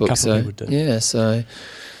on Facebook. So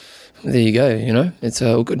there you go. It's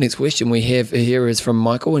all good. Next question we have here is from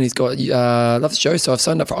Michael, and he's got love the show. So I've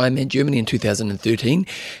signed up for Ironman Germany in 2013.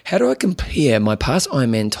 How do I compare my past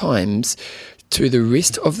Ironman times to the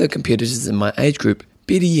rest of the competitors in my age group?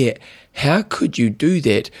 Better yet, how could you do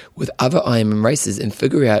that with other Ironman races and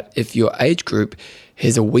figure out if your age group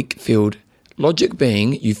has a weak field? Logic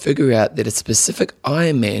being, you figure out that a specific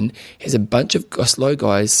Ironman has a bunch of slow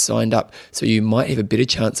guys signed up, so you might have a better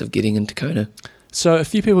chance of getting into Kona. So a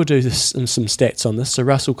few people do this and some stats on this. So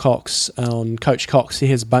Russell Cox, on Coach Cox, he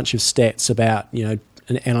has a bunch of stats about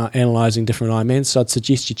analysing different Ironmans, so I'd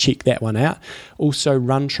suggest you check that one out. Also,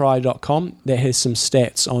 runtry.com, that has some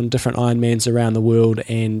stats on different Ironmans around the world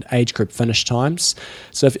and age group finish times.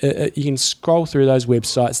 So if, you can scroll through those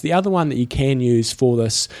websites. The other one that you can use for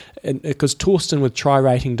this, because Torsten with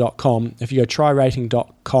tryrating.com, if you go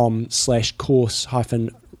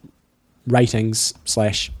tryrating.com/course-ratings/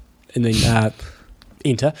 and then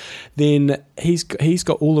enter, then he's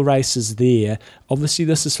got all the races there. Obviously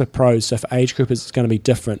this is for pros, so for age group it's going to be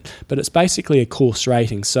different, but it's basically a course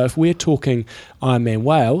rating. So if we're talking Ironman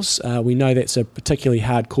Wales, we know that's a particularly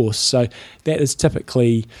hard course, so that is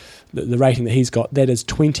typically the rating that he's got, that is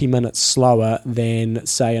 20 minutes slower than,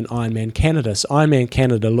 say, an Ironman Canada. So Ironman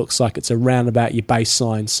Canada looks like it's around about your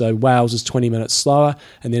baseline. So Wales is 20 minutes slower,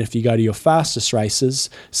 and then if you go to your fastest races,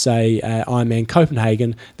 say Ironman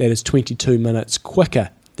Copenhagen, that is 22 minutes quicker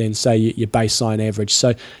than, say, your baseline average.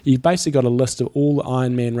 So you've basically got a list of all the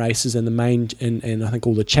Ironman races and the main, and I think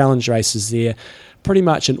all the challenge races there, pretty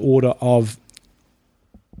much in order of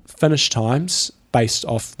finish times based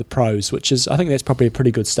off the pros, which is, I think that's probably a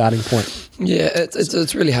pretty good starting point. Yeah,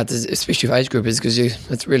 it's really hard to, especially for age groupers, because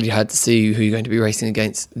it's really hard to see who you're going to be racing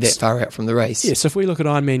against that far out from the race. Yeah, so if we look at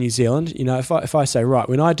Ironman New Zealand, if I say, right,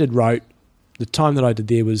 when I did Rote, the time that I did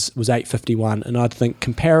there was 8:51, and I'd think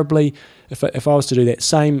comparably, if I was to do that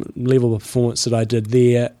same level of performance that I did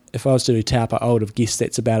there, if I was to do Taupo, I would have guessed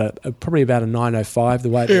that's about probably about a 9:05 the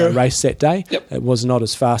way that I raced that day. Yep. It was not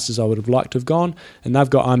as fast as I would have liked to have gone, and they've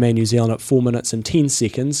got Ironman New Zealand at 4 minutes and 10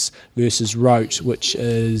 seconds versus Rote, which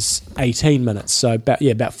is 18 minutes. So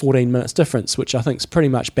about 14 minutes difference, which I think is pretty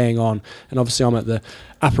much bang on. And obviously I'm at the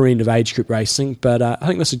upper end of age group racing, but I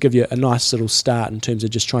think this would give you a nice little start in terms of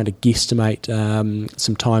just trying to guesstimate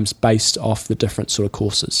some times based off the different sort of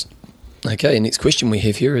courses. Okay, next question we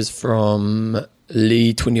have here is from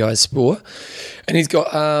Lee 20 Eyes Spore, and he's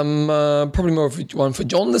got probably more of one for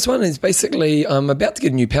John. This one is basically, I'm about to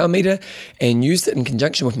get a new power meter and used it in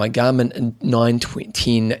conjunction with my Garmin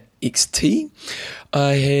 910 XT.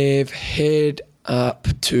 I have had up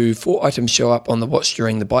to 4 items show up on the watch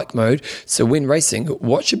during the bike mode. So when racing,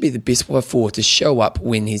 what should be the best way forward to show up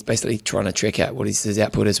when he's basically trying to track out what his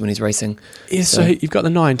output is when he's racing? Yeah, so you've got the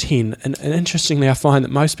 910, and interestingly, I find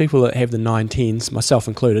that most people that have the 910s, myself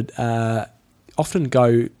included, often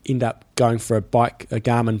end up going for a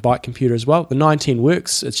Garmin bike computer as well. The 910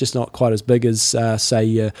 works, it's just not quite as big as,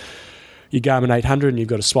 say, your Garmin 800, and you've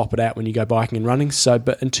got to swap it out when you go biking and running. So,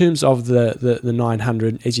 but in terms of the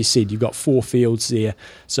 900, as you said, you've got 4 fields there.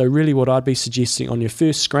 So really what I'd be suggesting on your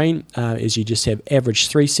first screen is you just have average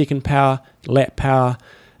 3-second power, lap power,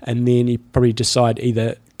 and then you probably decide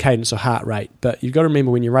either cadence or heart rate. But you've got to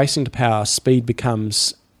remember, when you're racing to power, speed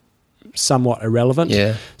becomes somewhat irrelevant.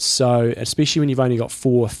 Yeah. So especially when you've only got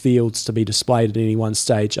 4 fields to be displayed at any one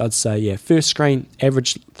stage, I'd say, first screen,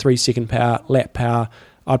 average 3-second power, lap power.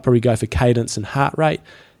 I'd probably go for cadence and heart rate.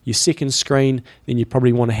 Your second screen, then you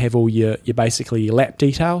probably want to have all your basically your lap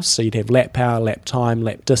details. So you'd have lap power, lap time,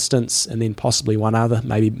 lap distance, and then possibly one other,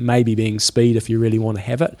 maybe being speed if you really want to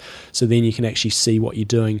have it. So then you can actually see what you're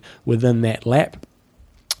doing within that lap.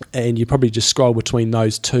 And you probably just scroll between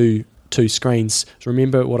those two screens. So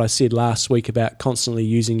remember what I said last week about constantly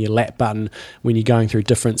using your lap button when you're going through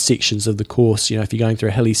different sections of the course. If you're going through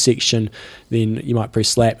a hilly section, then you might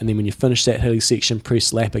press lap, and then when you finish that hilly section,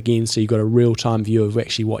 press lap again, so you've got a real-time view of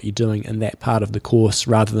actually what you're doing in that part of the course,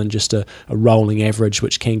 rather than just a rolling average,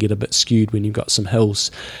 which can get a bit skewed when you've got some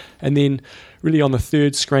hills. And then really on the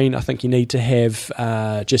third screen, I think you need to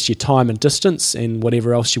have just your time and distance and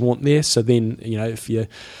whatever else you want there. So then, if you're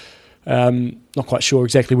not quite sure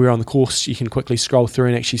exactly where on the course, you can quickly scroll through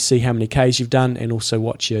and actually see how many Ks you've done, and also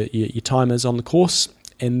what your time is on the course.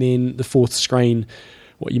 And then the fourth screen,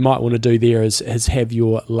 what you might want to do there is have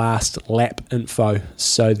your last lap info.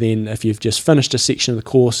 So then if you've just finished a section of the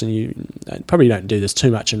course, and you probably don't do this too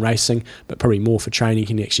much in racing, but probably more for training, you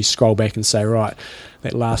can actually scroll back and say, right,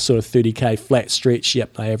 that last sort of 30k flat stretch,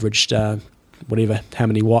 yep, I averaged how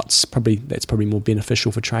many watts. That's probably more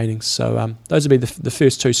beneficial for training. So those would be the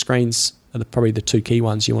first 2 screens are probably the 2 key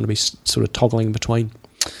ones you want to be sort of toggling between.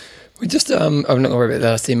 We just, I'm not going to worry about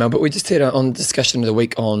the last email, but we just had on discussion of the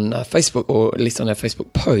week on Facebook, or at least on our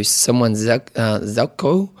Facebook post, someone,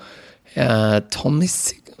 Zalko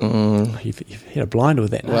Thomas. You've hit a blinder with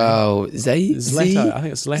that name. Wow. Zlato. I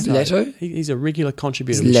think it's Zlato. He's a regular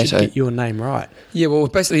contributor. We should get your name right. Yeah, well,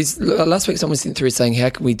 basically, last week someone sent through saying, how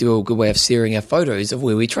can we do a good way of sharing our photos of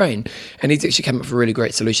where we train? And he's actually come up with a really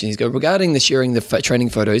great solution. He's going, regarding the sharing the training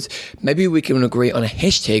photos, maybe we can agree on a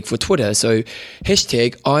hashtag for Twitter. So,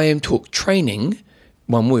 hashtag IamTalkTraining,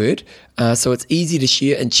 one word. So it's easy to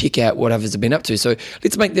share and check out what others have been up to. So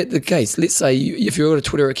let's make that the case. Let's say if you're on a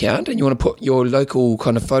Twitter account and you want to put your local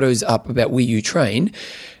kind of photos up about where you train,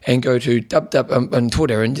 and go to on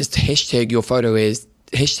Twitter and just hashtag your photo as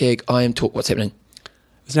hashtag I am talk what's happening.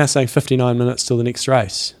 It's now saying 59 minutes till the next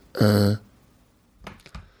race. Anyway,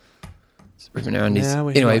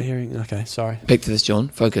 hearing. Okay, sorry. Back to this, John.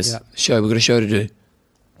 Focus. Yeah. Show. We've got a show to do.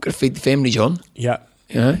 Got to feed the family, John. Yeah.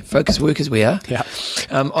 Focus workers we are. Yeah.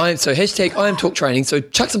 So hashtag I am talk training. So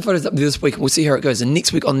chuck some photos up there this week and we'll see how it goes. And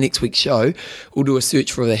next week on next week's show, we'll do a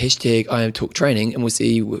search for the hashtag I am talk training and we'll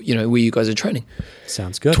see where you guys are training.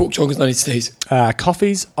 Sounds good. Talk Joggers 90 Cities.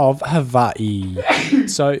 Coffees of Hawaii.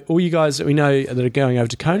 So all you guys that we know that are going over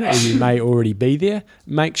to Kona, or you may already be there,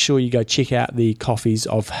 make sure you go check out the Coffees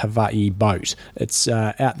of Hawaii boat. It's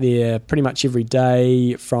out there pretty much every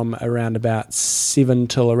day from around about 7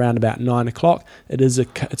 till around about 9 o'clock. It's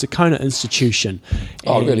a Kona institution.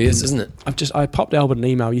 Oh, it really is, isn't it? I popped Albert an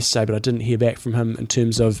email yesterday, but I didn't hear back from him in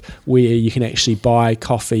terms of where you can actually buy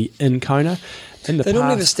coffee in Kona. They normally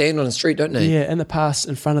have a stand on the street, don't they? Yeah, in the past,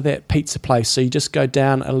 in front of that pizza place. So you just go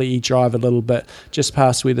down you drive a little bit, just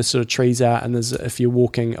past where the sort of trees are, and if you're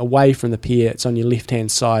walking away from the pier, it's on your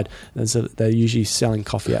left-hand side. They're usually selling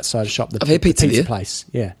coffee outside a shop. I've had pizza there. Place,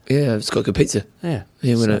 yeah. Yeah, it's got good pizza. Yeah.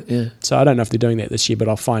 So I don't know if they're doing that this year, but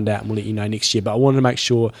I'll find out and we'll let you know next year. But I wanted to make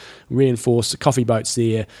sure, reinforce the coffee boats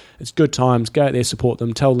there. It's good times. Go out there, support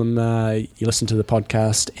them. Tell them you listen to the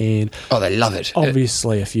podcast, and they love it.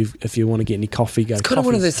 Obviously, if you want to get any coffee, go. It's kind of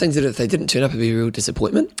one of those things that if they didn't turn up, it'd be a real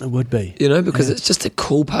disappointment. It would be, because it's just a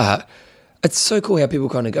cool part. It's so cool how people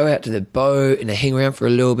kind of go out to the boat and they hang around for a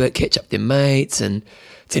little bit, catch up their mates, and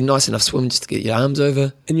it's a nice enough swim just to get your arms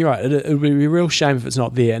over. And you're right, it would be a real shame if it's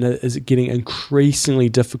not there, and it is getting increasingly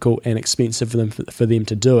difficult and expensive for them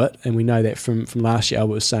to do it. And we know that from last year.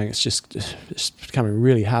 Albert was saying it's just becoming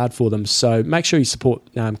really hard for them. So make sure you support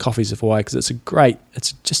Coffees of Hawaii, because it's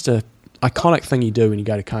just a iconic thing you do when you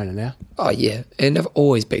go to Kona now. Oh yeah, and I've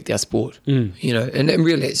always backed our sport, and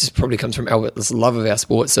really it just probably comes from Albert, this love of our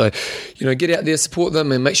sport. So, get out there, support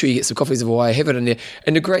them, and make sure you get some Coffees of Hawaii, have it in there.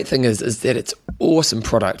 And the great thing is that it's awesome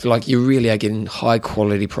product. Like, you really are getting high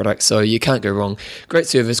quality product, so you can't go wrong. Great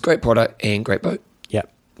service, great product, and great boat.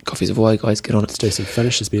 Yep. Coffees of Hawaii, guys, get on it. Let's do some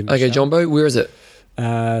finishes. Okay, Jumbo, where is it?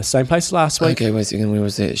 Same place as last week. Okay, wait a second. Where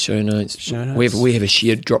was that? Show notes. We have a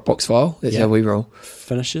shared Dropbox file. That's how we roll.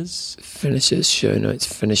 Finishes, show notes,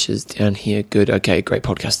 finishes down here. Good. Okay, great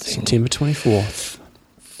podcasting. September 24th.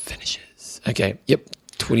 Finishes. Okay. Yep.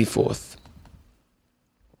 24th.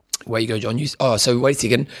 Where you go, John? So wait a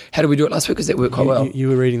second. How did we do it last week? Because that worked quite well. You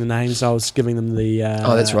were reading the names. I was giving them the.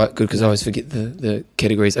 That's right. Good, because I always forget the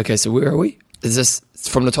categories. Okay, so where are we? Is this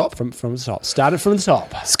from the top? From the top. Started from the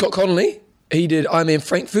top. Scott Connolly. He did Ironman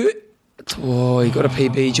Frankfurt. Oh, he got a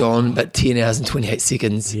PB, John, but 10 hours and 28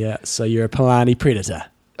 seconds. Yeah, so you're a Palani Predator.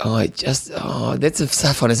 That's a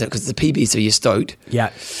tough one, isn't it? Because it's a PB, so you're stoked.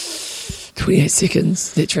 Yeah. 28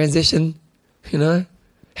 seconds, that transition, How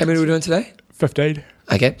many are we doing today? 15.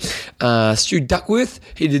 Okay. Stu Duckworth,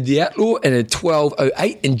 he did the Outlaw in a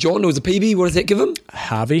 12:08. And John, was a PB. What does that give him?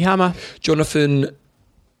 Harvey Hammer. Jonathan,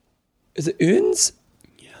 is it Earns?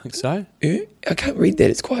 I think so. I can't read that.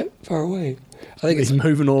 It's quite far away. I think it's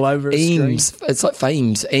moving all over his Eames. Screen. It's like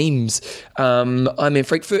Eames. I'm in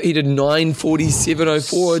Frankfurt. He did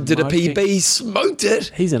 9:47:04. Did a PB. Smoked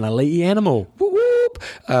it. He's an elite animal. Whoop, whoop.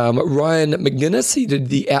 Ryan McGuinness. He did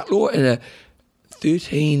the Outlaw in a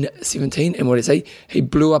 13:17. And what did it say? He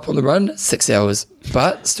blew up on the run 6 hours,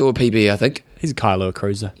 but still a PB, I think. He's a Kailua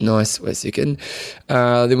cruiser. Nice. Wait a second.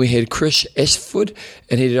 Then we had Chris Ashford,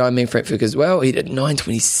 and he did Ironman Frankfurt as well. He did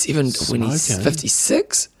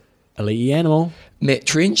 9:27:56. Elite animal. Matt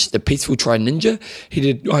Trench, the Peaceful Tri Ninja, he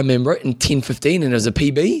did Ironman Road in 10:15, and it was a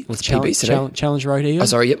PB. What's PB today? Challenge Road here. Oh,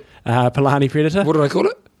 sorry, yep. Palani Predator. What did I call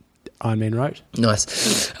it? Ironman Road.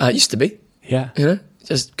 Nice. Used to be. Yeah.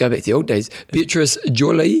 Just go back to the old days. Beatrice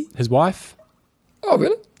Jolie. His wife. Oh,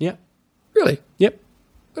 really? Yeah. Really? Yep.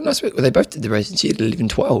 Well, nice work. Well, they both did the race, and she did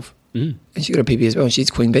 11:12. And she got a PB as well, and she's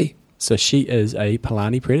Queen Bee. So she is a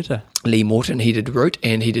Palani Predator. Lee Morton, he did Rote,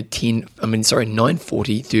 and he did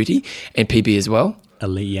 9:40:30, and PB as well.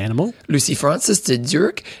 Elite animal. Lucy Francis did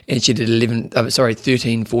Zurich, and she did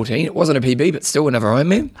 13:14. It wasn't a PB, but still another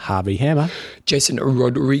Ironman. Harvey Hammer. Jason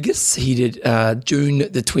Rodriguez, he did June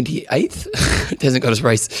the 28th. It hasn't got his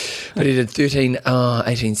race, but he did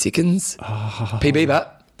 13:18 seconds. PB,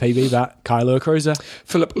 but Kailua cruiser.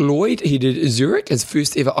 Philip Lloyd, he did Zurich, his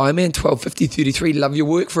first ever Ironman, 12:50:33. Love your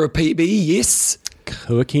work for a PB, yes.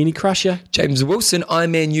 Huakini Crusher. James Wilson,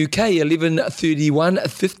 Ironman UK,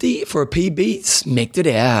 11:31:50 for a PB, smacked it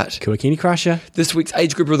out. Huakini Crusher. This week's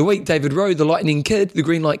age group of the week, David Rowe, the Lightning Kid, the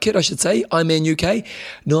Green Light Kid, I should say, Ironman UK,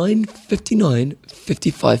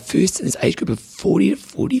 9:59:55 first in his age group of 40 to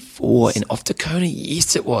 44, and off to Kona,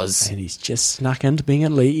 yes it was. And he's just snuck into being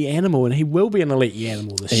an elite animal, and he will be an elite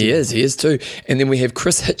animal this year. He is too. And then we have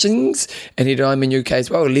Chris Hitchings, and he did Ironman UK as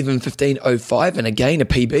well, 11:15:05, and again a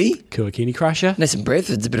PB. Huakini Crusher. Nathan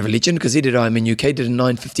Bradford's a bit of a legend because he did Ironman UK, did a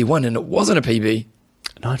 9:51, and it wasn't a PB.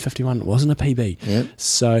 9:51 wasn't a PB. Yep.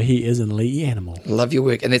 So he is an elite animal. Love your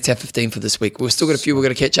work. And that's our 15 for this week. We've still got a few we're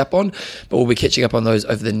going to catch up on, but we'll be catching up on those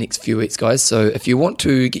over the next few weeks, guys. So if you want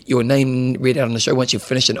to get your name read out on the show once you've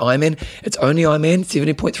finished an Ironman, it's only Ironman,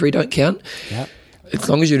 70.3 don't count. Yep. As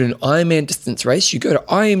long as you're doing an Ironman distance race, you go to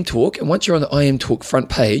IM Talk, and once you're on the IM Talk front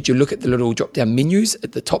page, you look at the little drop-down menus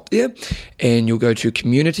at the top there, and you'll go to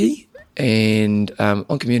Community, and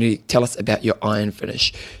on Community, tell us about your Iron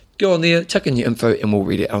finish. Go on there, chuck in your info, and we'll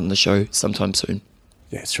read it out on the show sometime soon.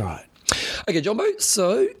 That's right. Okay, Jumbo,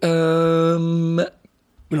 so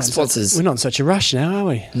sponsors. We're not in such a rush now, are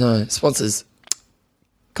we? No, sponsors.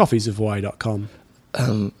 Coffeesofhawaii.com.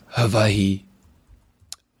 Hawaii.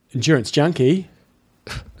 Endurance Junkie.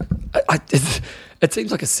 It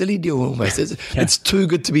seems like a silly deal almost. It's too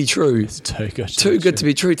good to be true. It's too good. Too good to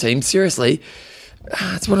be true, team. Seriously.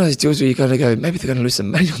 It's one of those deals where you're going to go, maybe they're going to lose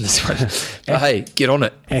some money on this one. But hey, get on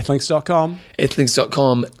it. Athlinks.com.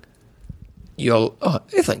 Athlinks.com.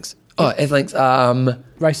 Athlinks.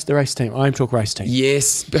 Athlinks. The race team. IM Talk race team.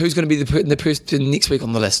 Yes. But who's going to be the person next week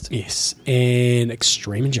on the list? Yes. And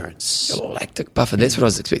Extreme Endurance. Galactic Buffer. That's what I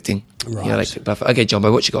was expecting. Right. Galactic Buffer. Okay,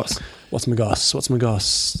 Jumbo, what you got? What's my goss?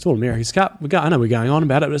 It's all America's Cup. I know we're going on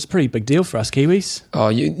about it, but it's a pretty big deal for us Kiwis. Oh,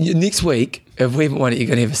 you next week, if we haven't won it, you're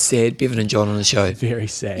going to have a sad Bevan and John on the show. Very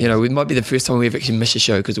sad. You know, it might be the first time we've actually missed a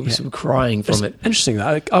show because we're crying from it. Interesting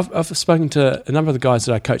though. I've spoken to a number of the guys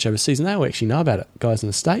that I coach overseas, and they all actually know about it. Guys in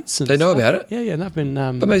the States. And they know about it? Yeah, and they've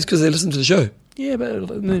been. But maybe it's because they listen to the show. Yeah, but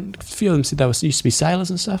a few of them said they used to be sailors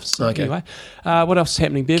and stuff. So okay. Anyway, what else is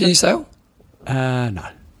happening, Bevan? Can you sail? No.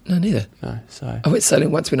 No, neither. No, so I went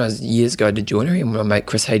sailing once when I was years ago. I did joinery, and my mate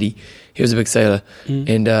Chris Hady, he was a big sailor,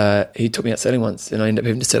 and he took me out sailing once, and I ended up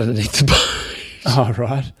having to sit underneath the boat. Oh,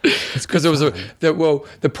 right. Because it was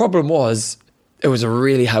the problem was it was a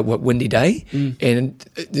really hard, windy day, and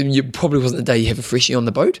it probably wasn't the day you have a freshie on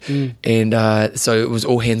the boat, and so it was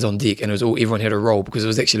all hands on deck, and it was everyone had a roll because it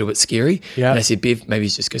was actually a little bit scary. Yeah. And I said, Bev, maybe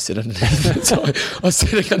just go sit underneath. So I was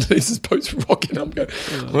sitting underneath this boat's rocking. I'm going,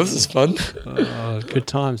 well, this is fun. Oh, good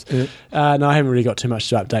times. Yeah. No, I haven't really got too much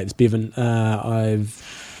to update this, Bevan. I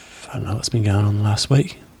don't know what's been going on last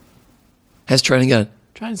week. How's training going?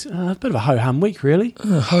 Training's a bit of a ho-hum week, really.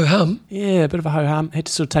 Ho-hum? Yeah, a bit of a ho-hum. Had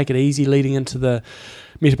to sort of take it easy leading into the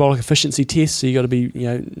metabolic efficiency test, so you got to be,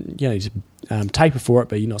 just taper for it,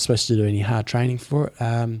 but you're not supposed to do any hard training for it.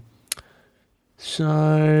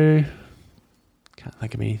 So, can't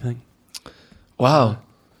think of anything. Wow.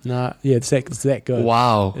 No, yeah, it's that good.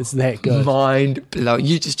 Wow. It's that good. Mind blowing.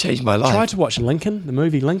 You just changed my life. Tried to watch Lincoln, the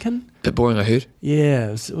movie Lincoln. Bit boring, I heard.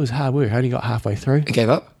 Yeah, it was hard work. I only got halfway through. I gave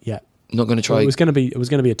up? Yeah. Not going to try. Well, it was going to be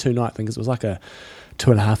a 2-night thing because it was like a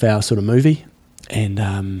 2.5 hour sort of movie, and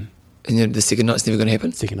then the second night's never going to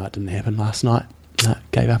happen. Second night didn't happen last night. No,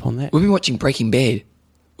 gave up on that. We've been watching Breaking Bad.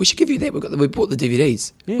 We should give you that. We bought the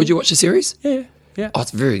DVDs. Yeah. Would you watch the series? Yeah. Oh,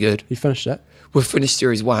 it's very good. You finished it? We've finished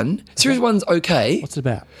series 1. Series 1's okay. What's it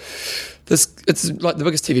about? It's like the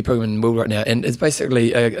biggest TV program in the world right now, and it's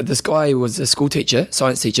basically this guy was a school teacher,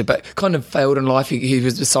 science teacher, but kind of failed in life. He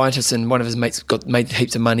was a scientist, and one of his mates made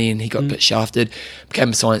heaps of money, and he got a bit shafted.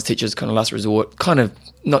 Became a science teacher as kind of last resort. Kind of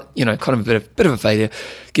not, kind of a bit of a failure.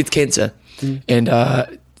 Gets cancer, and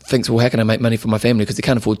thinks, well, how can I make money for my family? Because he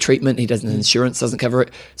can't afford treatment. He doesn't insurance doesn't cover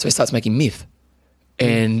it, so he starts making meth.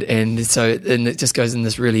 And so it just goes in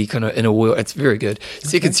this really kind of inner world. It's very good.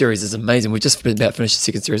 Second series is amazing. We've just about finished the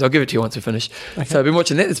second series. I'll give it to you once we finish. Okay. So I've been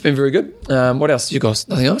watching that. It's been very good. What else? You guys?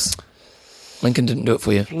 Nothing else? Lincoln didn't do it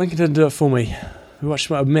for you. Lincoln didn't do it for me. We watched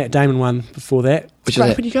a Matt Damon one before that. Which is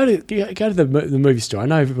that? When you go to the movie store, I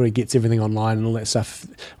know everybody gets everything online and all that stuff.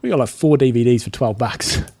 We got like 4 DVDs for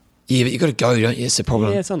 $12. Yeah, but you got to go, don't you? It's a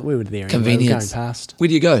problem. Yeah, it's on. We were there. Convenience. Anyway. We were going past. Where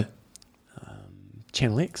do you go?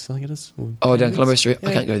 Channel X, I think it is. Down Colombo Street. Yeah.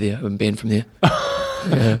 I can't go there. I've been banned from there.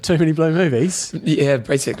 Yeah. Too many blue movies. Yeah,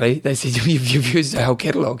 basically. They said you've used our whole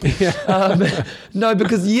catalogue. Yeah. No,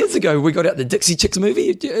 because years ago we got out the Dixie Chicks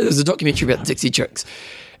movie. There was a documentary about the Dixie Chicks,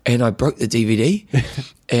 and I broke the DVD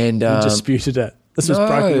and disputed it. This was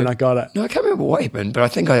broken when I got it. No, I can't remember what happened, but I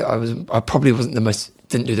think I probably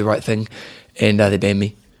didn't do the right thing, and they banned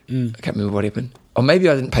me. I can't remember what happened. Or maybe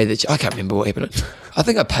I didn't pay the I can't remember what happened. I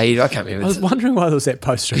think I paid. I can't remember. I was wondering why there was that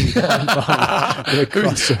poster. Who's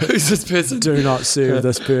this person? Do not serve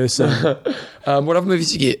this person. What other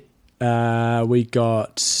movies did you get? We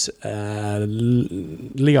got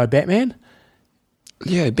Lego Batman.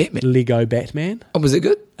 Lego Batman. Oh, was it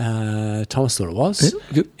good? Thomas thought it was. Yeah,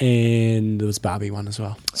 good. And there was Barbie one as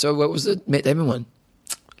well. So what was the Matt Damon one?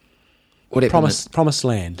 What Promised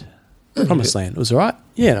Land. Promised Land. It was all right.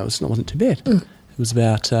 Yeah, no, it wasn't too bad. It was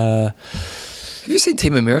about... Have you seen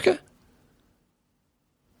Team America?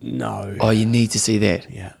 No. Oh, you need to see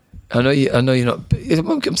that. Yeah. I know you're not...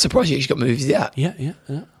 I'm surprised you actually got movies out. Yeah.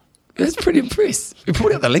 That's pretty impressed. We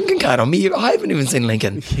pulled out the Lincoln card on me. I haven't even seen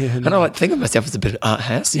Lincoln. Yeah, and I like to think of myself as a bit of art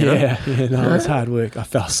house, you know? Yeah, no, it's hard work. I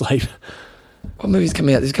fell asleep. What movies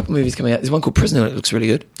coming out? There's a couple of movies coming out. There's one called Prisoner that looks really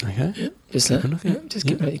good. Okay. Yeah, just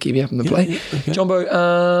keep you up in the Yeah, play. yeah, okay.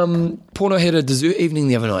 Jumbo, Porno had a dessert evening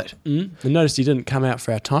the other night. I noticed he didn't come out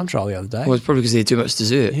for our time trial the other day. Well, it's probably because they had too much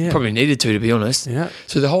dessert. Yeah. Probably needed to be honest. Yeah.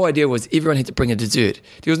 So the whole idea was everyone had to bring a dessert.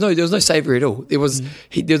 There was no savoury at all. There was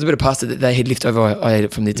there was a bit of pasta that they had left over. I ate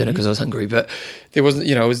it from their dinner because I was hungry, but there wasn't.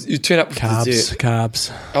 You turn up with dessert.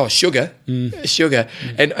 Carbs. Oh, sugar. And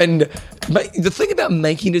the thing about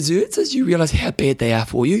making desserts is you realise how bad they are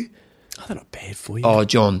for you. Oh, they're not bad for you. Oh,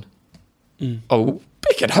 John. Oh,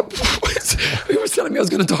 pick it up. Who was telling me I was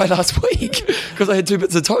going to die last week because I had 2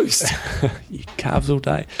 bits of toast? You carbs all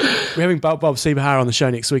day. We're having Bob Seabahar on the show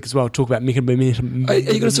next week as well. Talk about Are you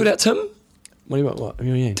going to sort out Tim? What do you want?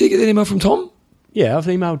 Did you get that email from Tom? Yeah, I've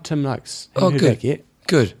emailed Tim Noakes. Oh, good. Back yet.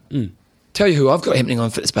 Good. Tell you who I've got happening on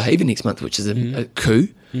Fitness Behaviour next month, which is a coup.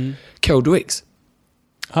 Carol Dweck.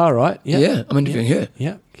 All right. Yeah. I'm interviewing her.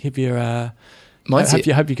 Yeah. Give your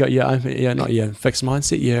Mindset. Hope you got your not your fixed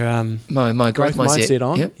mindset, your my growth mindset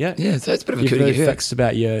on. Yeah. So it's a bit of a You're coup to very get her. fixed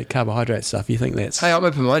about your carbohydrate stuff. You think that's... Hey, I'm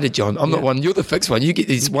open-minded, John. I'm not one. You're the fixed one. You get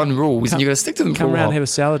these one rules and you got to stick to them for a Come around while. and have a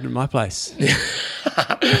salad at my place.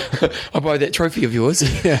 I'll buy that trophy of yours.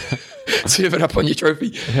 Yeah. Serve it up on your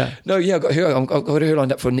trophy. Yeah. No, yeah, I've got her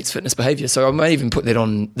lined up for next Fitness Behaviour. So I may even put that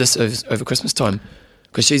on this over Christmas time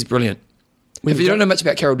because she's brilliant. If you don't know much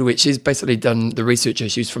about Carol Dweck, she's basically done the research.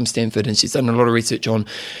 She's from Stanford and she's done a lot of research on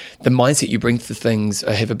the mindset you bring to things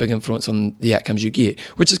have a big influence on the outcomes you get,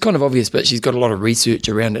 which is kind of obvious, but she's got a lot of research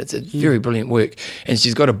around it. It's a very brilliant work. And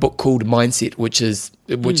she's got a book called Mindset, which is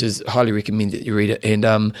highly recommend that you read it. And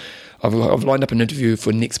I've lined up an interview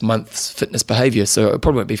for next month's Fitness Behaviour, so it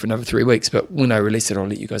probably won't be for another 3 weeks, but when I release it, I'll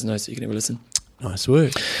let you guys know so you can have a listen. Nice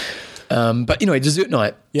work. But anyway, dessert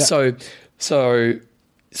night. Yeah.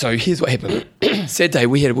 So here's what happened. Saturday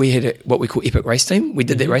we had what we call epic race team. We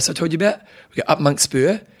did that race I told you about. We got up Monk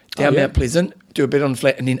Spur, down Mount Pleasant, do a bit on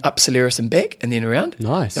flat, and then up Solaris and back, and then around.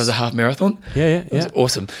 Nice. That was a half marathon. Yeah. It was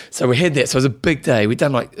awesome. So we had that. So it was a big day. It was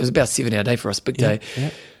about a 7-hour day for us. Big day.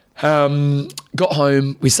 Yeah. Got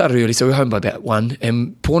home. We started early, so we were home by about 1.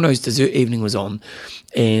 And Porno's dessert evening was on,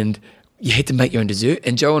 and you had to make your own dessert.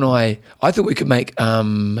 And Joe and I thought we could make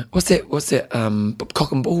what's that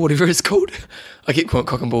cock and ball, whatever it's called. I keep calling it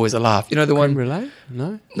cock and ball as a laugh. You know the one? Relay?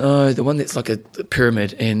 No, the one that's like a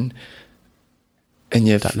pyramid and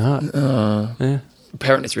you Don't know. Yeah.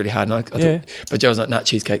 Apparently it's really hard. And I thought, but Joe was like, nut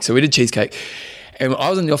cheesecake. So we did cheesecake. And I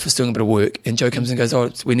was in the office doing a bit of work, and Joe comes in and goes,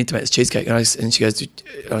 "Oh, we need to make this cheesecake." And she goes, "I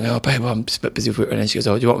go, oh, babe, I'm just a bit busy with work right now." She goes,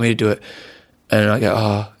 "Oh, do you want me to do it?" And I go,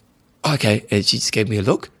 "Oh, okay." And she just gave me a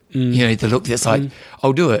look. You know, the look that's like,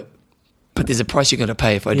 "I'll do it, but there's a price you're going to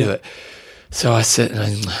pay if I do it." So I sit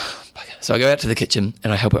and I go out to the kitchen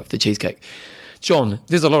and I help out with the cheesecake. John,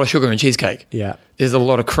 there's a lot of sugar in cheesecake. Yeah. There's a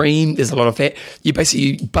lot of cream. There's a lot of fat. You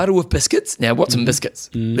basically butter with biscuits. Now, what's in biscuits?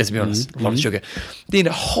 Let's be honest. A lot of sugar. Then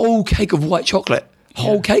a whole cake of white chocolate.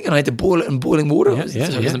 Whole cake, and I had to boil it in boiling water so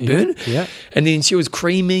it doesn't burn. Yeah. And then she was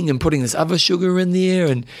creaming and putting this other sugar in there,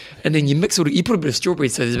 and then you mix it. You put a bit of strawberry,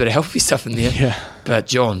 so there's a bit of healthy stuff in there. Yeah. But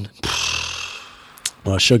John,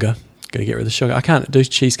 well, sugar. Got to get rid of the sugar. I can't do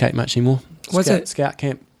cheesecake much anymore. Why's that? Scout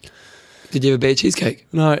camp. Did you have a bad cheesecake?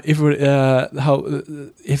 No, everybody. The whole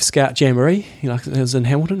F Scout Jamboree. It was in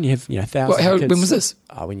Hamilton. You have thousands. of kids. When was this?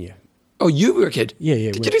 When you. Oh, you were a kid. Yeah.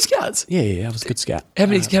 Did you do scouts? Yeah. I was a good scout. How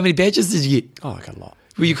many badges did you get? I got a lot.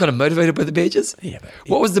 Were you kind of motivated by the badges? Yeah.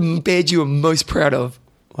 What was the badge you were most proud of?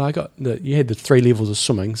 Well, you had the 3 levels of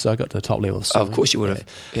swimming, so I got the top level of swimming. Oh, of course you would have.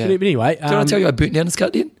 Yeah. But anyway. Did I tell you I burnt down the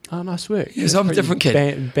scout den? Oh, nice work. Yes, I'm a different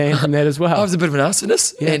kid. Banned from that as well. I was a bit of an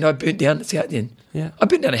arsonist, and I burnt down the scout den. Yeah. I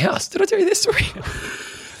burnt down a house. Did I tell you that story?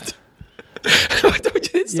 I told you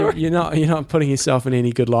that story. You're not putting yourself in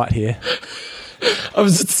any good light here. I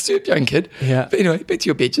was a disturbed young kid. Yeah. But anyway, back to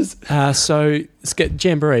your badges. So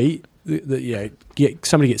Jamboree,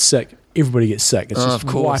 somebody gets sick, everybody gets sick. It's just of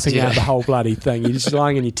course, wiping yeah. out the whole bloody thing. You're just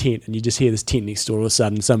lying in your tent and you just hear this tent next door. All of a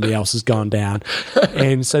sudden, somebody else has gone down.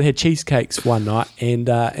 And so they had cheesecakes one night, and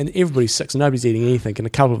everybody's sick, so nobody's eating anything. And a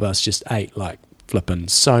couple of us just ate like flipping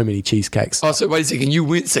so many cheesecakes. Oh, so wait a second. You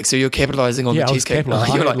weren't sick, so you're capitalising on the cheesecake.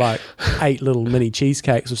 I You're had like 8 little mini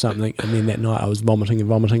cheesecakes or something, and then that night I was vomiting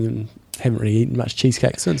and haven't really eaten much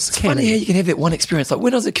cheesecake since. It's funny how you can have that one experience. Like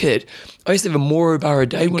when I was a kid, I used to have a Moro bar a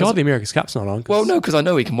day. God, the America's Cup's not on. Well, no, because I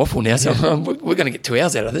know we can waffle now, so we're going to get 2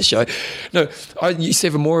 hours out of this show. No, I used to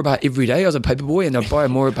have a Moro bar every day. I was a paper boy, and I'd buy a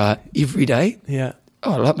Moro bar every day. Yeah.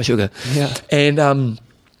 Oh, I like my sugar. Yeah. And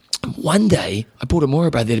one day I bought a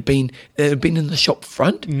Moro bar that had been in the shop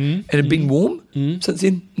front and had been warm. Since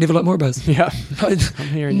then, never liked Moro bars. Yeah. I'm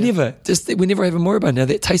hearing you. Never. We never have a Moro bar now.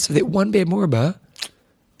 That taste of that one bad Moro bar,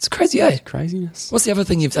 it's crazy, eh? Craziness. What's the other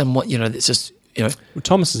thing you've done? That's just, Well,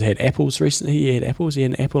 Thomas has had apples recently. He had apples. He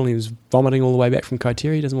had an apple and he was vomiting all the way back from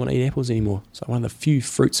Kaiteri. He doesn't want to eat apples anymore. So one of the few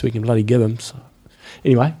fruits we can bloody give him. So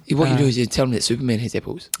anyway. What you do is you tell him that Superman has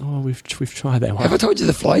apples. Oh, we've tried that one. Have I told you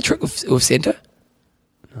the fly trick with Santa?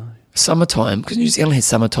 No. Summertime, because New Zealand has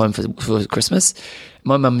summertime for Christmas.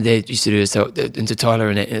 My mum and dad used to do this into Tyler,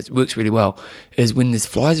 and it works really well, is when there's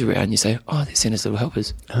flies around, you say, oh, they're Santa's little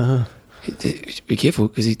helpers. Be careful,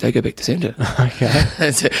 because they go back to Santa. Okay.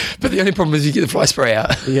 But the only problem is you get the fly spray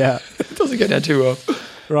out. Yeah. It doesn't go down too well.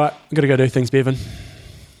 Right, I've got to go do things, Bevan.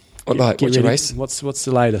 What's your race? What's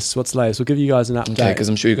the latest? We'll give you guys an update. Okay, because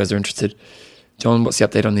I'm sure you guys are interested. John, what's the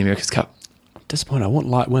update on the America's Cup? Disappointed. I want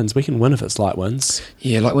light wins. We can win if it's light wins.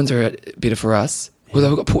 Yeah, light wins are better for us. Although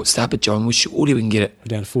we've got Port Starboard, John. Surely we can get it. We're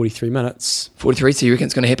down to 43 minutes. 43, so you reckon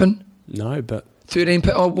it's going to happen? No, but 13,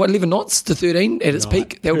 11 knots to 13 at its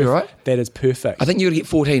peak. That would be right. That is perfect. I think you're going to get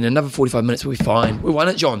 14. Another 45 minutes will be fine. We won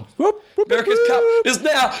it, John. America's Cup is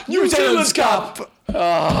now New Zealand's Cup.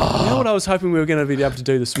 Oh. You know what I was hoping we were going to be able to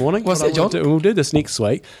do this morning? What's that, John? We'll do this next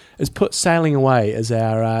week. Is put Sailing Away as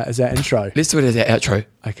our intro. Let's do it as our outro.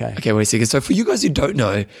 Okay. Okay, wait a second. So for you guys who don't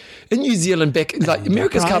know, in New Zealand,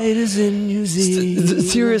 America's Cup is in New Zealand.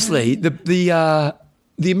 Seriously, the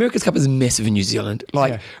America's Cup is massive in New Zealand.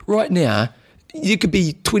 Right now, there could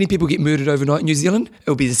be 20 people get murdered overnight in New Zealand.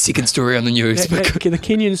 It'll be the second story on the news. The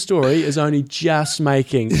Kenyan story is only just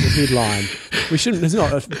making the headline. We shouldn't. There's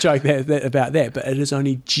not a joke about that, but it is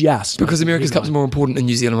only just because America's Cup is more important in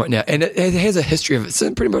New Zealand right now, and it has a history of it.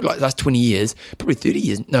 So pretty much like the last 20 years, probably 30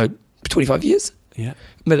 years, no, 25 years. Yeah,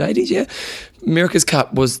 mid-80s. Yeah, America's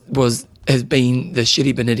Cup has been the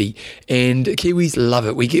shitty benitty, and Kiwis love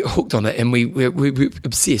it. We get hooked on it, and we're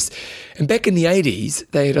obsessed. And back in the 80s,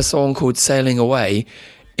 they had a song called "Sailing Away,"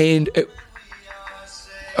 and here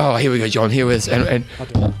we go, John. Here it is, and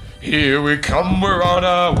here we come, we're on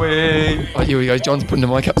our way. Oh, here we go. John's putting the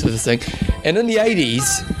mic up to this thing, and in the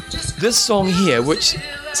 80s, this song here, which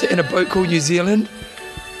is in a boat called New Zealand.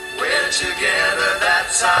 We're together,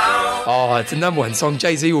 that's how. Oh, it's a number one song.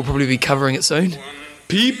 Jay-Z will probably be covering it soon.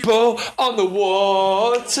 People on the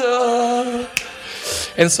water.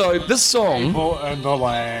 And so this song, people and the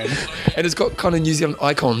land, and it's got kind of New Zealand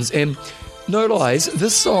icons, and no lies,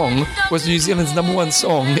 this song was New Zealand's number one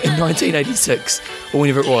song in 1986 or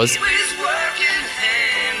whenever it was.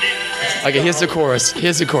 Okay, here's the chorus.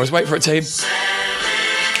 Wait for it, team.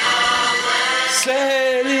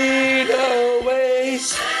 Sailing away,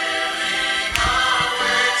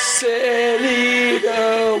 sailing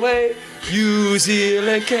away. New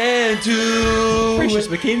Zealand can do. Precious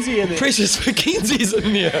McKenzie in there. Precious McKenzie's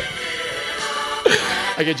in there.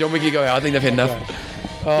 Okay, John, we can go out. I think they've had enough.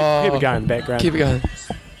 Keep it going in the background. Keep it going.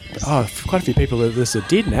 Oh, quite a few people of this are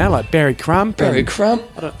dead now, like Barry Crump. Billy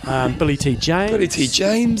T.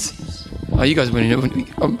 James. Oh, you guys winning it.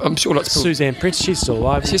 I'm sure lots of people. Suzanne Prince, she's still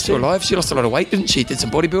alive. She's still alive. She lost a lot of weight, didn't she? Did some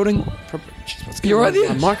bodybuilding. You're right there.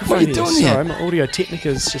 My microphone what are you doing there? Sorry, my Audio Technica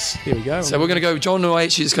is just... There we go. So we're going to go... John and I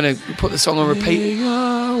actually just going to put the song on repeat.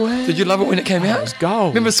 Did you love it when it came out? It was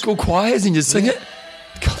gold. Remember school choirs and you sing it?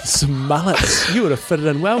 Got some mullets. You would have fitted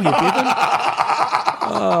in well here, Bevan.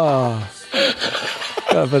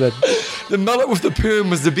 The mullet with the perm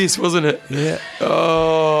was the best, wasn't it? Yeah.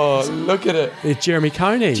 Oh, look at it. There's Jeremy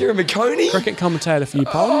Coney. Cricket commentator for you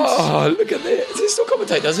Poles. Oh, look at that. Does he still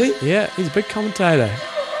commentate, does he? Yeah, he's a big commentator.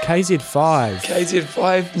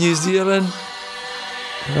 KZ5, New Zealand.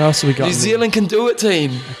 What else have we got? New Zealand can do it,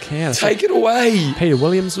 team. Okay. Take it away. Peter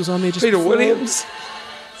Williams was on there just before. Williams.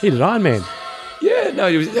 He did Iron Man. Yeah, no,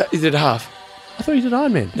 he did half. I thought he did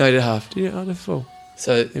Iron Man. No, he did half. Yeah, I did full.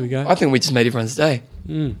 So there we go. I think we just made everyone's day.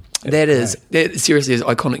 That seriously is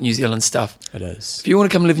iconic New Zealand stuff. It is. If you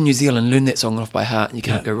want to come live in New Zealand, learn that song off by heart and you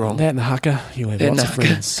can't go wrong. That and the haka, you'll have lots of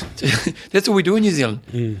friends. That's what we do in New Zealand.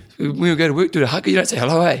 When we go to work, do the haka, you don't say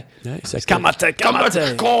hello, eh? No, you say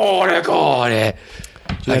kamate. Kore.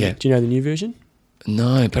 Do you know the new version?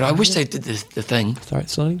 No, but I wish they did the thing. Throat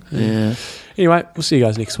slitting? Yeah. Anyway, we'll see you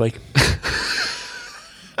guys next week.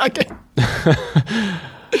 Okay.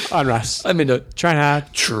 I'm Russ. I'm Mendo. Train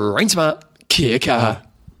hard. Train smart. Kia kaha.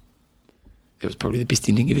 It was probably the best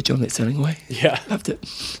ending ever, John. That sounding away. Yeah. Loved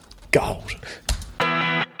it. Gold.